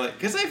and kind of like,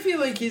 because I feel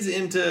like he's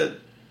into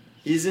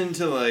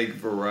like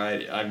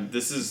variety.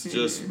 This is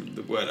just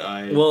what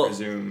I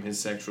presume his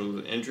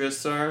sexual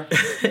interests are.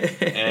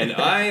 And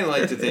I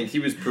like to think he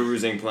was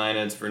perusing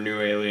planets for new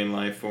alien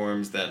life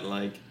forms that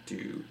like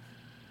to.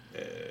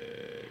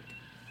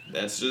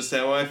 That's just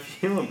how I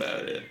feel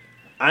about it.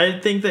 I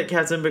think that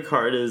Captain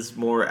Picard is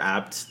more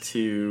apt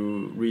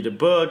to read a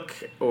book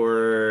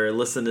or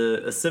listen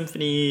to a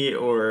symphony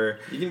or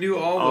you can do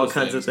all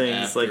kinds of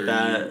things like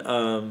that.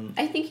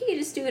 I think he can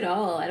just do it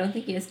all. I don't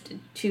think he has to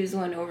choose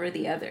one over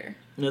the other.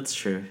 That's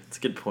true. It's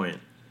a good point.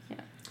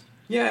 Yeah.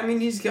 Yeah, I mean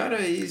he's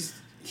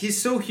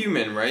so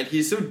human, right?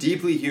 He's so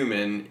deeply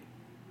human.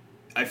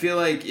 I feel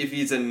like if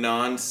he's a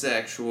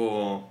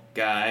non-sexual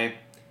guy,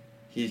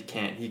 he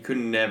could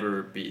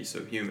never be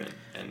so human.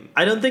 And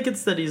I don't think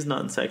it's that he's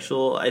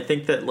non-sexual. I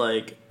think that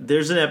like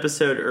there's an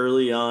episode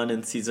early on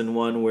in season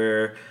 1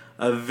 where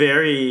a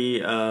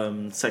very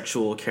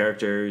sexual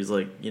character who's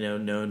like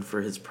known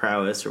for his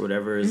prowess or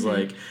whatever is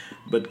like,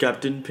 but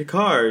Captain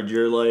Picard,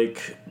 you're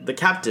like the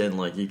captain,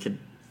 like you could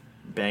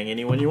bang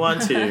anyone you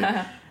want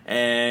to.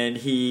 And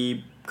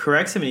he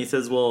corrects him and he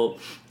says, well,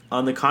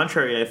 on the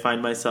contrary, I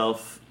find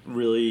myself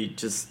really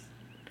just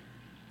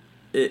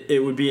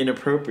it would be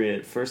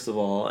inappropriate, first of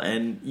all,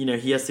 and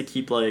he has to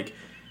keep like,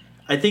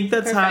 I think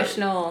that's a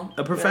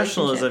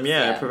professionalism,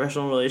 a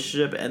professional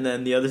relationship. And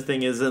then the other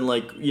thing is, then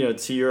like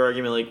to your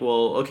argument, like,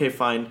 well, okay,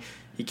 fine,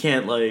 he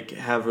can't like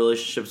have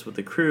relationships with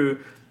the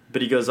crew,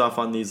 but he goes off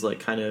on these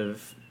like kind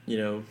of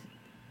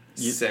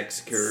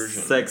sex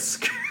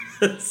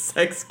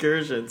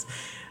excursions.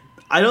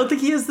 I don't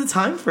think he has the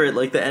time for it.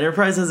 Like the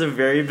Enterprise has a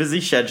very busy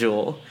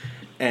schedule,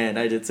 and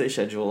I did say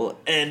schedule,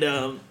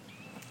 and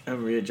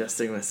I'm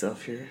readjusting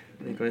myself here,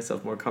 make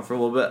myself more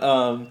comfortable. But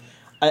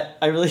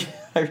I really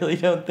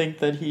don't think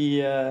that he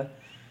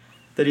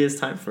has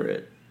time for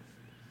it.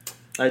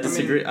 I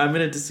disagree. I'm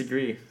gonna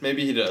disagree.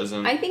 Maybe he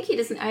doesn't. I think he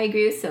doesn't. I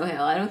agree with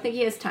Sohail. I don't think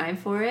he has time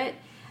for it,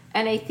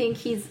 and I think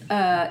he's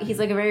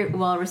like a very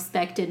well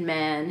respected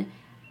man,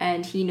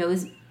 and he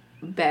knows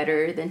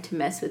better than to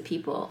mess with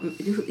people.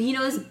 He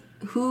knows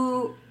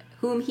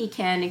whom he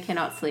can and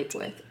cannot sleep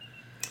with.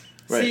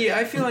 Right. See,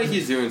 I feel like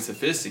he's doing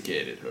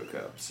sophisticated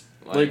hookups.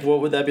 Like what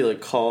would that be? Like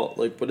call?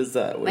 Like what is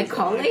that? Like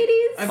call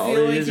ladies? I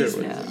feel like he's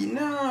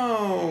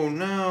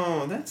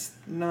no, that's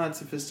not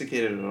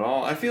sophisticated at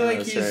all. I feel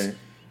like he's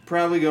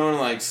probably going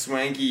to like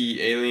swanky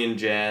alien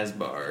jazz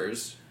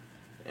bars,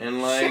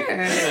 and like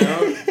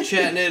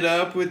chatting it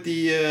up with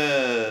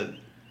the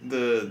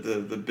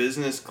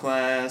business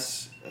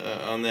class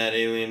on that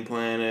alien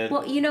planet.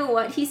 Well, you know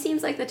what? He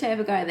seems like the type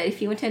of guy that if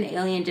he went to an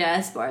alien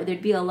jazz bar,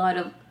 there'd be a lot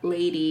of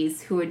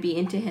ladies who would be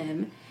into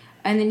him.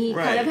 And then he'd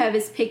kind of have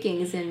his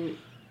pickings and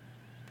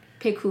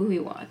pick who he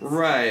wants.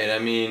 Right. I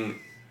mean,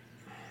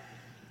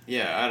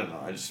 yeah, I don't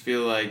know. I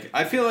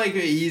feel like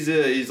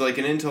he's like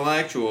an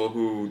intellectual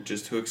who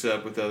just hooks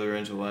up with other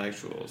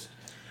intellectuals.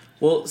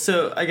 Well,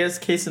 so I guess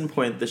case in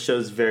point, the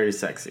show's very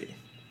sexy.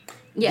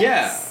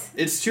 Yes.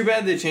 Yeah, it's too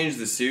bad they changed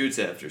the suits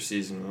after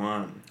season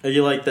 1. Oh,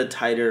 you like the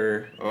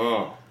tighter...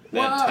 Oh,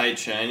 that tight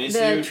shiny the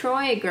suit? The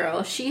Troy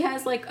girl, she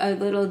has like a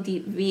little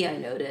deep V, I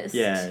noticed.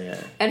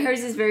 Yeah. And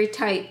hers is very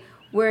tight,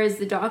 whereas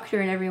the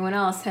Doctor and everyone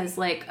else has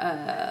like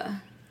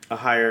a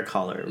higher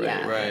collar, right?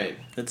 Yeah. Right.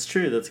 That's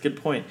true. That's a good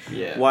point.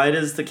 Yeah. Why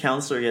does the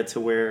counselor get to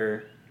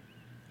wear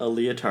a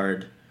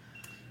leotard?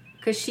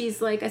 Because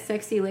she's like a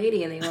sexy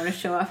lady and they want to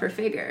show off her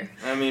figure.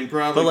 I mean,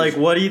 probably... But, like,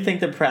 what do you think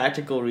the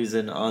practical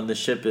reason on the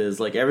ship is?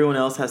 Like, everyone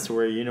else has to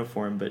wear a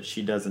uniform, but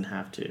she doesn't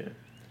have to.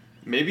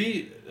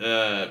 Maybe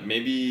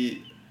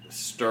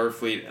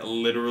Starfleet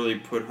literally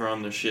put her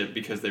on the ship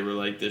because they were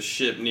like, this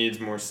ship needs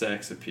more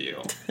sex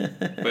appeal.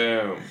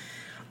 Boom.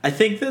 I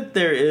think that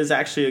there is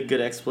actually a good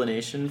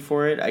explanation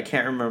for it. I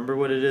can't remember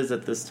what it is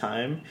at this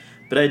time,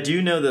 but I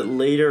do know that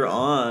later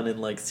on in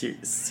like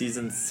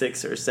season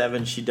 6 or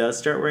 7, she does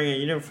start wearing a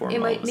uniform.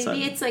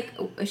 Maybe it's like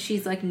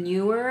she's like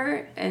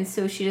newer, and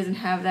so she doesn't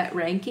have that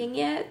ranking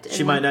yet.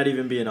 She might not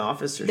even be an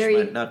officer. She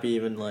might not be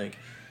even like.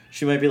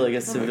 She might be like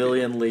a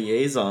civilian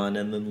liaison,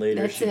 and then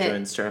later she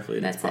joins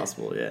Starfleet. It's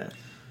possible, yeah.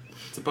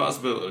 It's a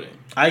possibility.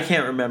 I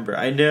can't remember.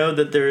 I know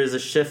that there is a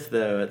shift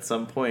though at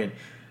some point.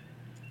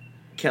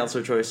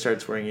 Counselor Troy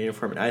starts wearing a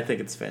uniform, and I think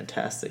it's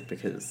fantastic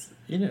because,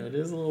 you know, it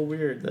is a little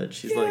weird that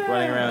she's like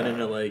running around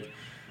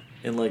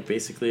in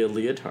basically a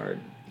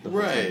leotard.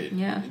 Right.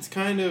 Yeah. It's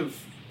kind of,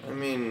 I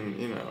mean,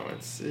 you know,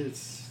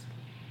 it's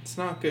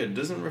not good. It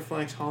doesn't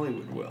reflect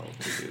Hollywood well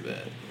to do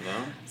that, you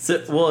know?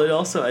 So, well, it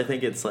also, I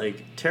think it's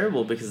like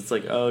terrible because it's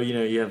like, oh, you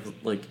know, you have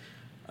like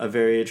a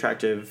very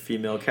attractive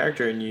female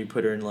character and you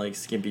put her in like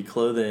skimpy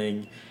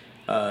clothing.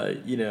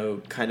 You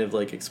know, kind of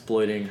like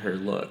exploiting her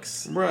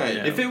looks. Right.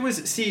 You know?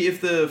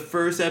 If the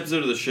first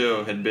episode of the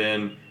show had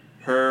been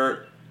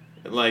her,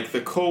 like,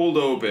 the cold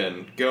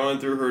open, going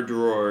through her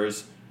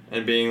drawers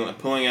and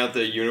pulling out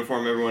the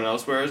uniform everyone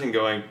else wears and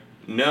going,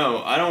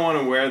 no, I don't want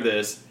to wear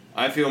this.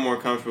 I feel more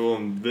comfortable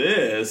in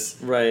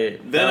this. Right.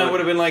 Then I would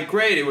have been like,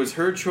 great, it was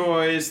her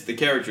choice, the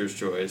character's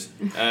choice.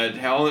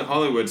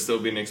 Hollywood's still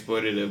being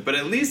exploitative, but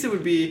at least it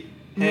would be,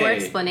 hey, more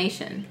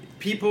explanation.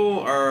 People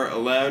are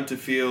allowed to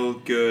feel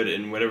good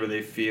in whatever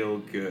they feel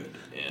good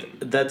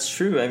in. That's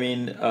true. I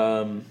mean,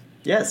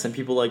 yeah, some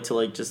people like to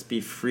like just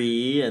be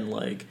free and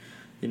like,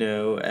 you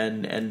know,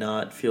 and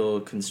not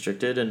feel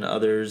constricted, and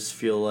others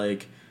feel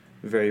like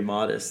very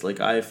modest. Like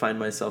I find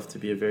myself to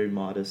be a very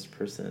modest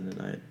person,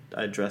 and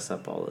I dress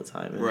up all the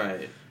time. And,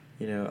 right.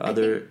 You know,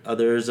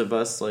 others of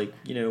us, like,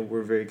 you know,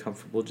 we're very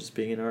comfortable just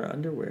being in our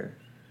underwear.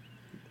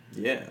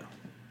 Yeah.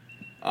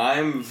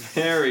 I'm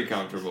very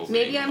comfortable.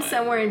 Maybe I'm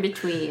somewhere in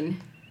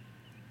between.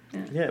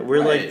 Yeah,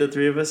 we're like, the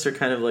three of us are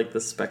kind of like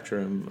the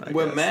spectrum, I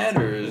What guess.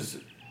 matters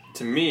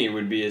to me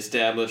would be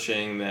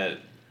establishing that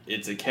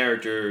it's the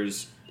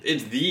character's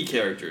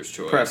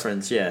choice.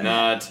 Preference, yeah.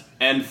 Not,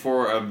 and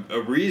for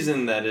a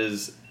reason that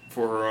is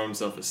for her own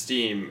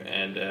self-esteem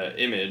and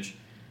image.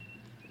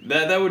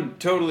 That would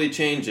totally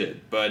change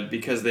it, but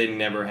because they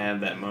never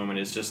had that moment,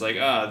 it's just like,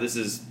 this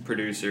is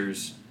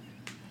producers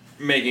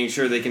making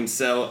sure they can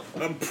sell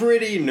a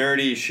pretty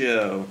nerdy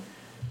show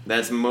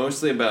that's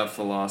mostly about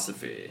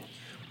philosophy.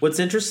 What's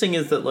interesting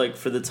is that, like,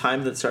 for the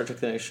time that Star Trek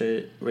The Next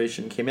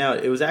Generation came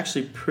out, it was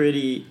actually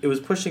it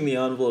was pushing the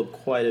envelope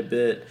quite a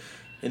bit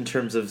in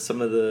terms of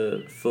some of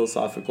the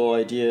philosophical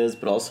ideas,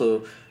 but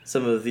also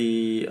some of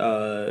the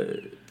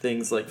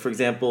things like, for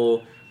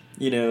example,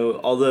 you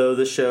know, although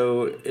the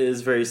show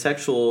is very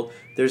sexual,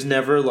 there's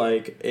never,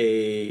 like,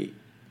 a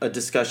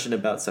discussion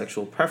about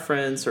sexual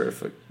preference or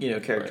if a, you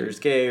know, character is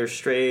gay or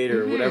straight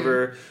or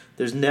whatever.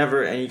 There's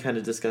never any kind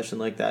of discussion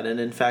like that. And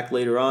in fact,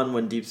 later on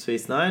when Deep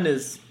Space Nine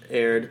is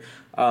aired,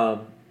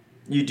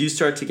 you do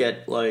start to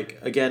get, like,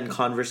 again,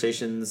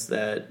 conversations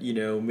that, you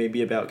know,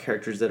 maybe about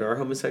characters that are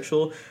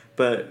homosexual,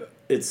 but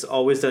it's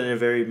always done in a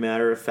very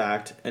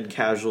matter-of-fact and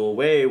casual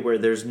way where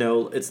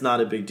it's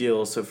not a big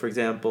deal. So, for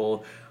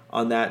example,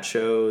 on that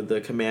show,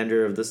 the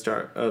commander of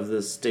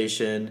the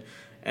station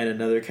and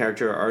another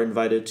character are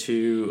invited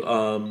to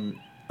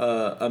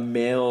a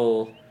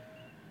male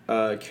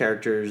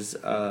character's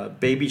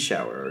baby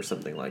shower or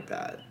something like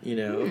that, you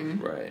know?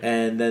 Right.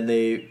 And then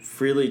they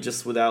freely,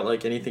 just without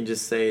like anything,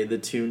 just say the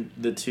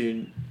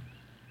two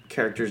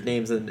characters'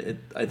 names, and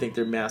I think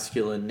they're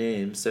masculine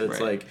names. So it's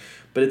like,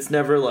 but it's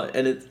never like,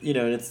 and it's, you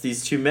know, and it's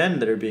these two men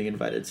that are being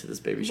invited to this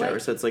baby shower.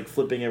 So it's like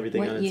flipping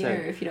everything on its head. What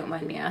year, if you don't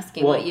mind me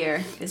asking, well, what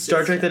year is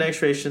Star Trek The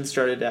Next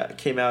Generation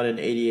came out in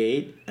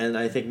 88, and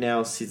I think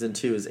now season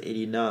 2 is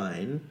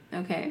 89.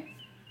 Okay.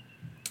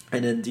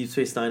 And then Deep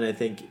Space Nine, I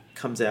think,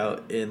 comes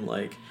out in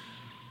like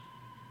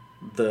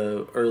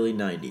the early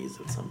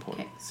 90s at some point.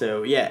 Okay.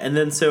 So yeah, and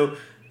then so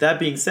that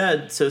being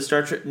said, so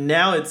Star Trek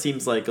now it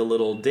seems like a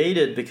little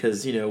dated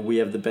because, you know, we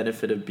have the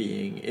benefit of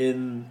being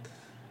in,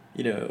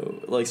 you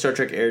know, like Star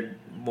Trek aired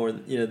more,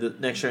 you know, The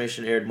Next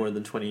Generation aired more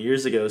than 20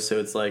 years ago, so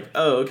it's like,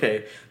 oh,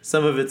 okay,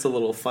 some of it's a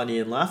little funny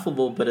and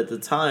laughable, but at the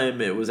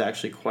time it was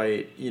actually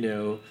quite, you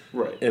know,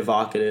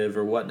 evocative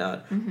or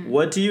whatnot.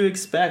 What do you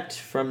expect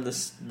from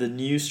the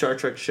new Star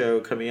Trek show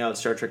coming out,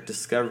 Star Trek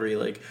Discovery?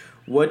 Like,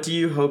 what do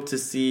you hope to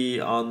see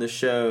on the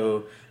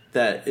show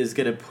that is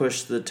going to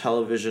push the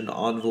television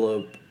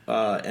envelope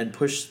and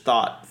push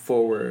thought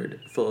forward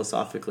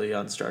philosophically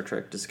on Star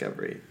Trek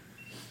Discovery?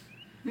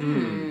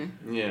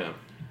 Yeah.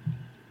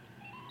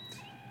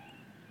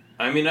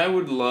 I mean, I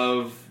would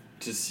love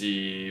to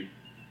see...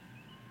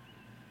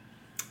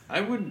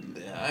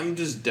 I'm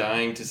just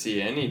dying to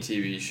see any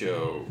TV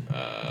show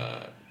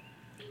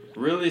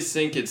really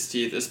sink its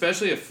teeth,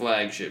 especially a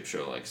flagship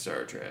show like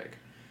Star Trek.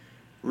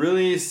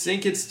 Really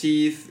sink its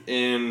teeth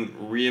in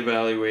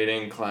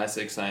reevaluating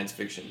classic science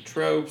fiction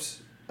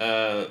tropes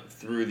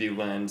through the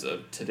lens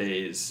of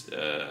today's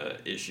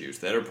issues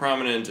that are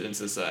prominent in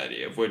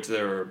society, of which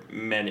there are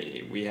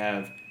many. We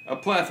have a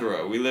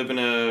plethora. We live in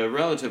a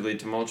relatively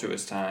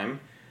tumultuous time,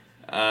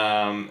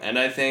 and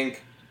I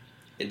think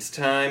it's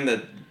time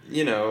that,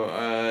 you know,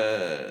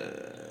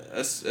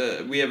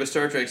 we have a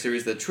Star Trek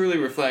series that truly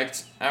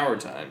reflects our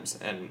times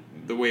and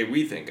the way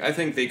we think. I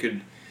think they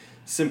could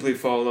simply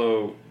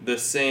follow the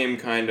same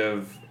kind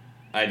of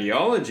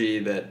ideology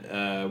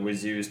that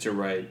was used to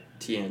write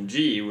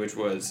TNG, which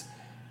was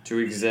to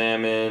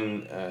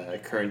examine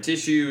current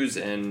issues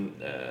and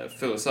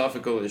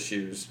philosophical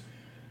issues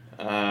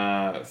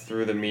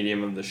through the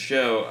medium of the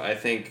show. I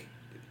think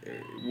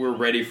we're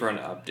ready for an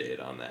update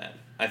on that.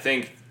 I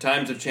think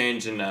times have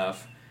changed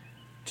enough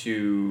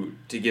to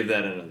give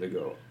that another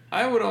go.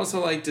 I would also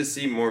like to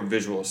see more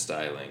visual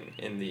styling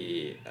in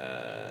the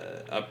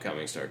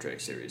upcoming Star Trek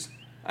series.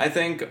 I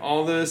think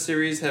all the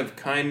series have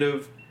kind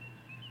of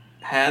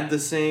had the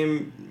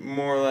same,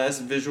 more or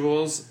less,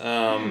 visuals.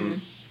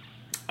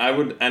 I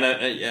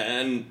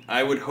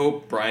would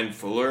hope Brian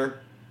Fuller,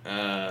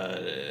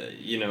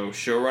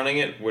 show running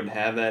it would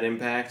have that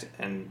impact,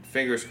 and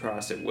fingers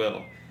crossed it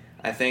will.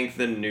 I think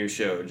the new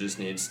show just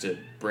needs to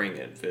bring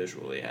it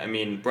visually. I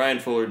mean, Brian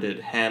Fuller did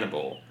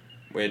Hannibal,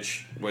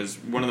 which was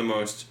one of the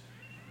most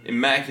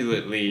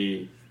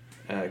immaculately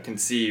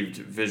conceived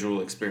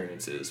visual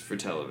experiences for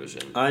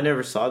television. I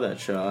never saw that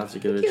show. I'll have to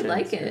give it a chance. You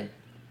like it.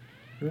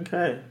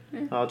 Okay.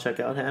 I'll check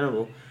out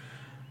Hannibal.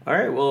 All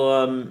right,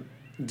 well,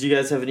 do you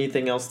guys have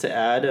anything else to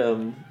add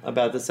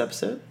about this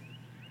episode?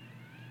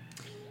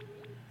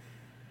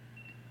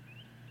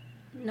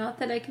 Not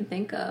that I can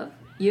think of.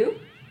 You?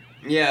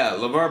 Yeah,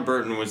 LeVar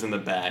Burton was in the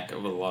back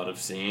of a lot of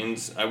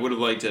scenes. I would have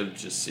liked to have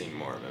just seen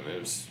more of him. It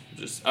was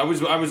just... I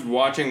was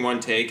watching one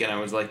take, and I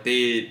was like,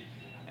 they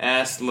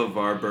asked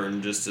LeVar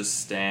Burton just to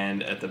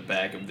stand at the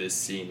back of this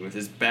scene with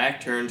his back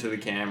turned to the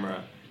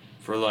camera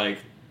for like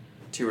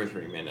 2 or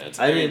 3 minutes.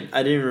 I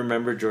didn't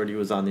remember Geordi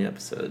was on the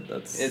episode.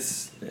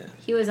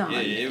 He was on.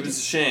 It was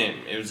a shame.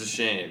 It was a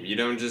shame. You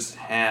don't just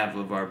have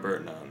LeVar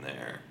Burton on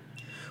there.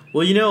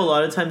 Well, a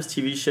lot of times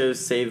TV shows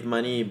save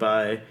money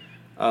by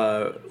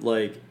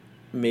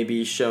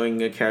maybe showing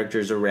the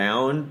characters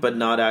around, but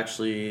not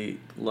actually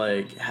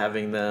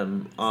having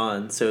them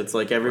on. So it's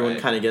like everyone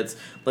kind of gets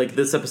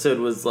this episode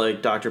was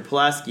Dr.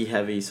 Pulaski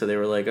heavy. So they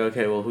were like,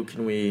 okay, well, who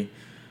can we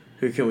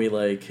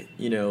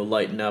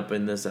lighten up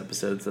in this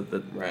episode so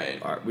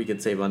that we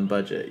could save on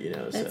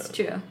budget. That's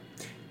true.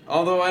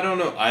 Although I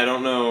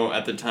don't know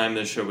at the time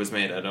this show was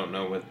made. I don't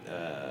know what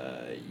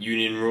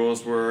union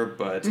rules were,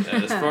 but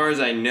as far as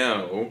I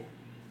know.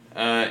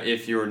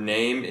 If your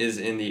name is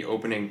in the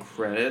opening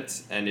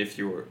credits, and if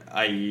you're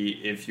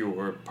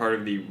part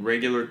of the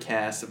regular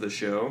cast of the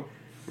show,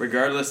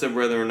 regardless of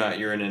whether or not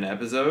you're in an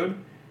episode,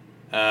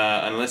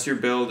 unless you're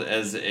billed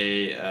as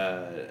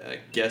a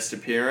guest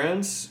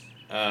appearance,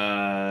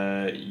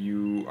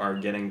 you are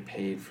getting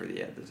paid for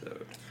the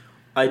episode.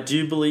 I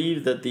do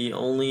believe that the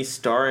only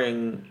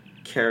starring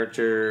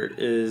character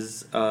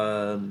is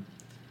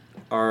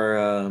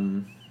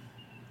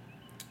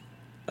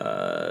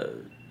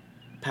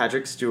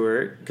Patrick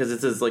Stewart, because it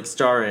says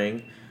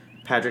starring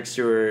Patrick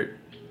Stewart,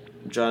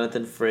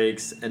 Jonathan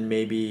Frakes, and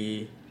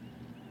maybe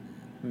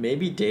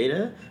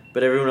Data,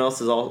 but everyone else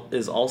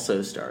is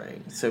also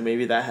starring. So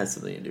maybe that has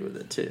something to do with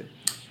it too.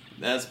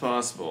 That's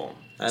possible.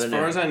 As don't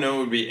far know. as I know, it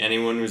would be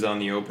anyone who's on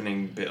the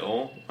opening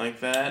bill like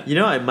that.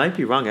 I might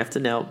be wrong. I have to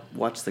now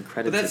watch the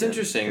credits. But that's again.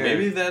 interesting. Yeah.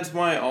 Maybe that's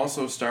why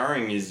also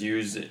starring is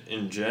used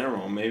in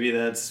general. Maybe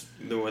that's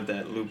what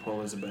that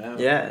loophole is about.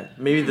 Yeah,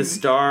 maybe the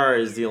star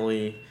is the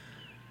only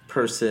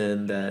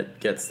person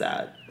that gets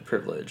that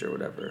privilege or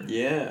whatever.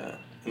 Yeah.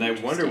 And I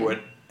wonder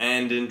what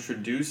 "and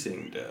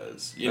introducing"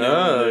 does.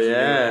 Oh, there's a new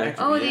yeah.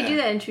 actor. Oh, they do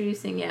that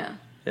introducing, yeah.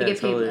 They Yeah, get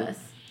totally. paid less.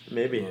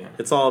 Maybe. Yeah.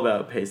 It's all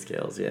about pay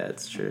scales. Yeah,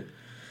 it's true.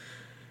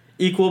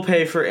 Equal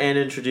pay for and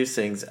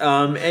introducings.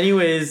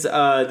 Anyways,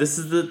 this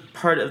is the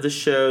part of the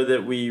show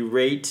that we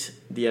rate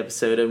the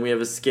episode, and we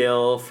have a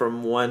scale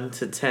from 1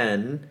 to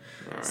 10.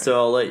 Right.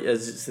 So I'll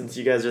since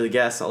you guys are the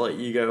guests, I'll let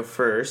you go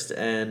first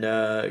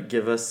and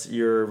give us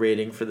your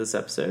rating for this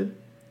episode.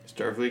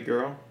 Starfleet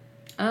Girl?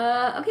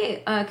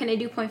 Okay, can I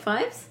do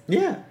 0.5s?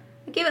 Yeah.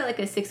 I gave it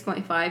a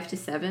 6.5 to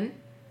 7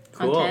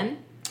 Cool. on 10.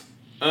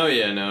 Oh,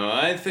 yeah, no.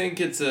 I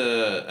think it's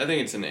an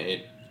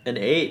 8. An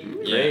 8.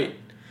 Yeah. Great.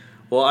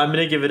 Well, I'm going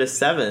to give it a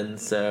 7,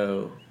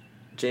 so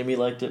Jamie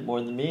liked it more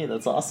than me.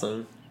 That's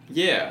awesome.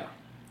 Yeah.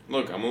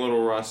 Look, I'm a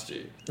little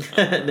rusty.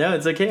 No,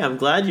 it's okay. I'm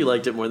glad you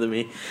liked it more than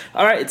me.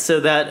 All right, so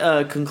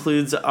that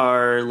concludes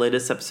our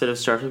latest episode of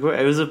Starfleet Report.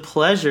 It was a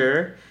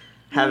pleasure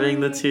having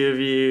the two of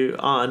you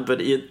on,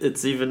 but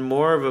it's even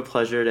more of a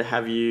pleasure to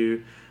have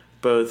you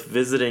both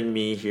visiting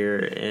me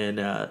here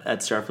at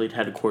Starfleet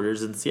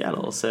headquarters in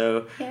Seattle.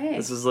 So Yay.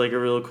 This was like a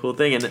real cool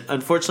thing. And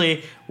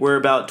unfortunately, we're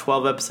about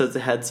 12 episodes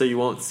ahead, so you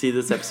won't see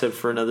this episode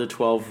for another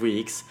 12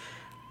 weeks.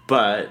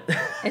 But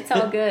it's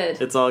all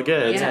good. It's all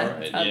good. Yeah, All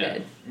right, it's all yeah.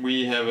 good.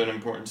 We have an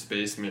important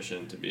space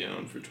mission to be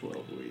on for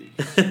 12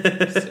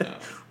 weeks. So.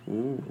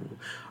 Ooh.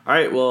 All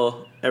right,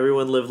 well,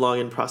 everyone live long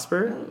and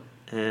prosper.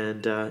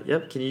 And,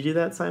 yep, can you do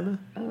that, Simon?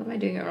 Oh, am I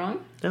doing it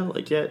wrong? No,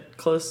 like, yeah,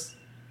 close.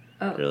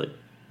 Oh. Really.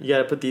 You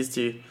gotta put those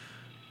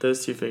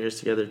two fingers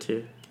together,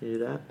 too. Can you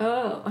do that?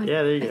 Oh.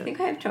 Yeah, there you go. I think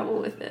I have trouble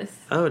with this.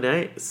 Oh,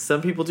 nice.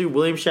 Some people do.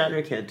 William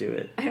Shatner can't do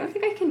it. I don't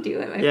think I can do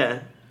it. Yeah,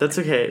 that's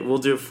okay. We'll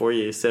do it for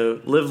you. So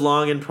live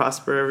long and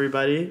prosper,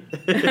 everybody.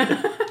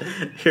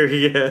 Here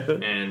we go.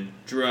 And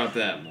drop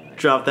that mic.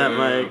 Drop that Boom.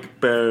 mic.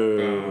 Boom.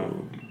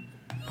 Boom.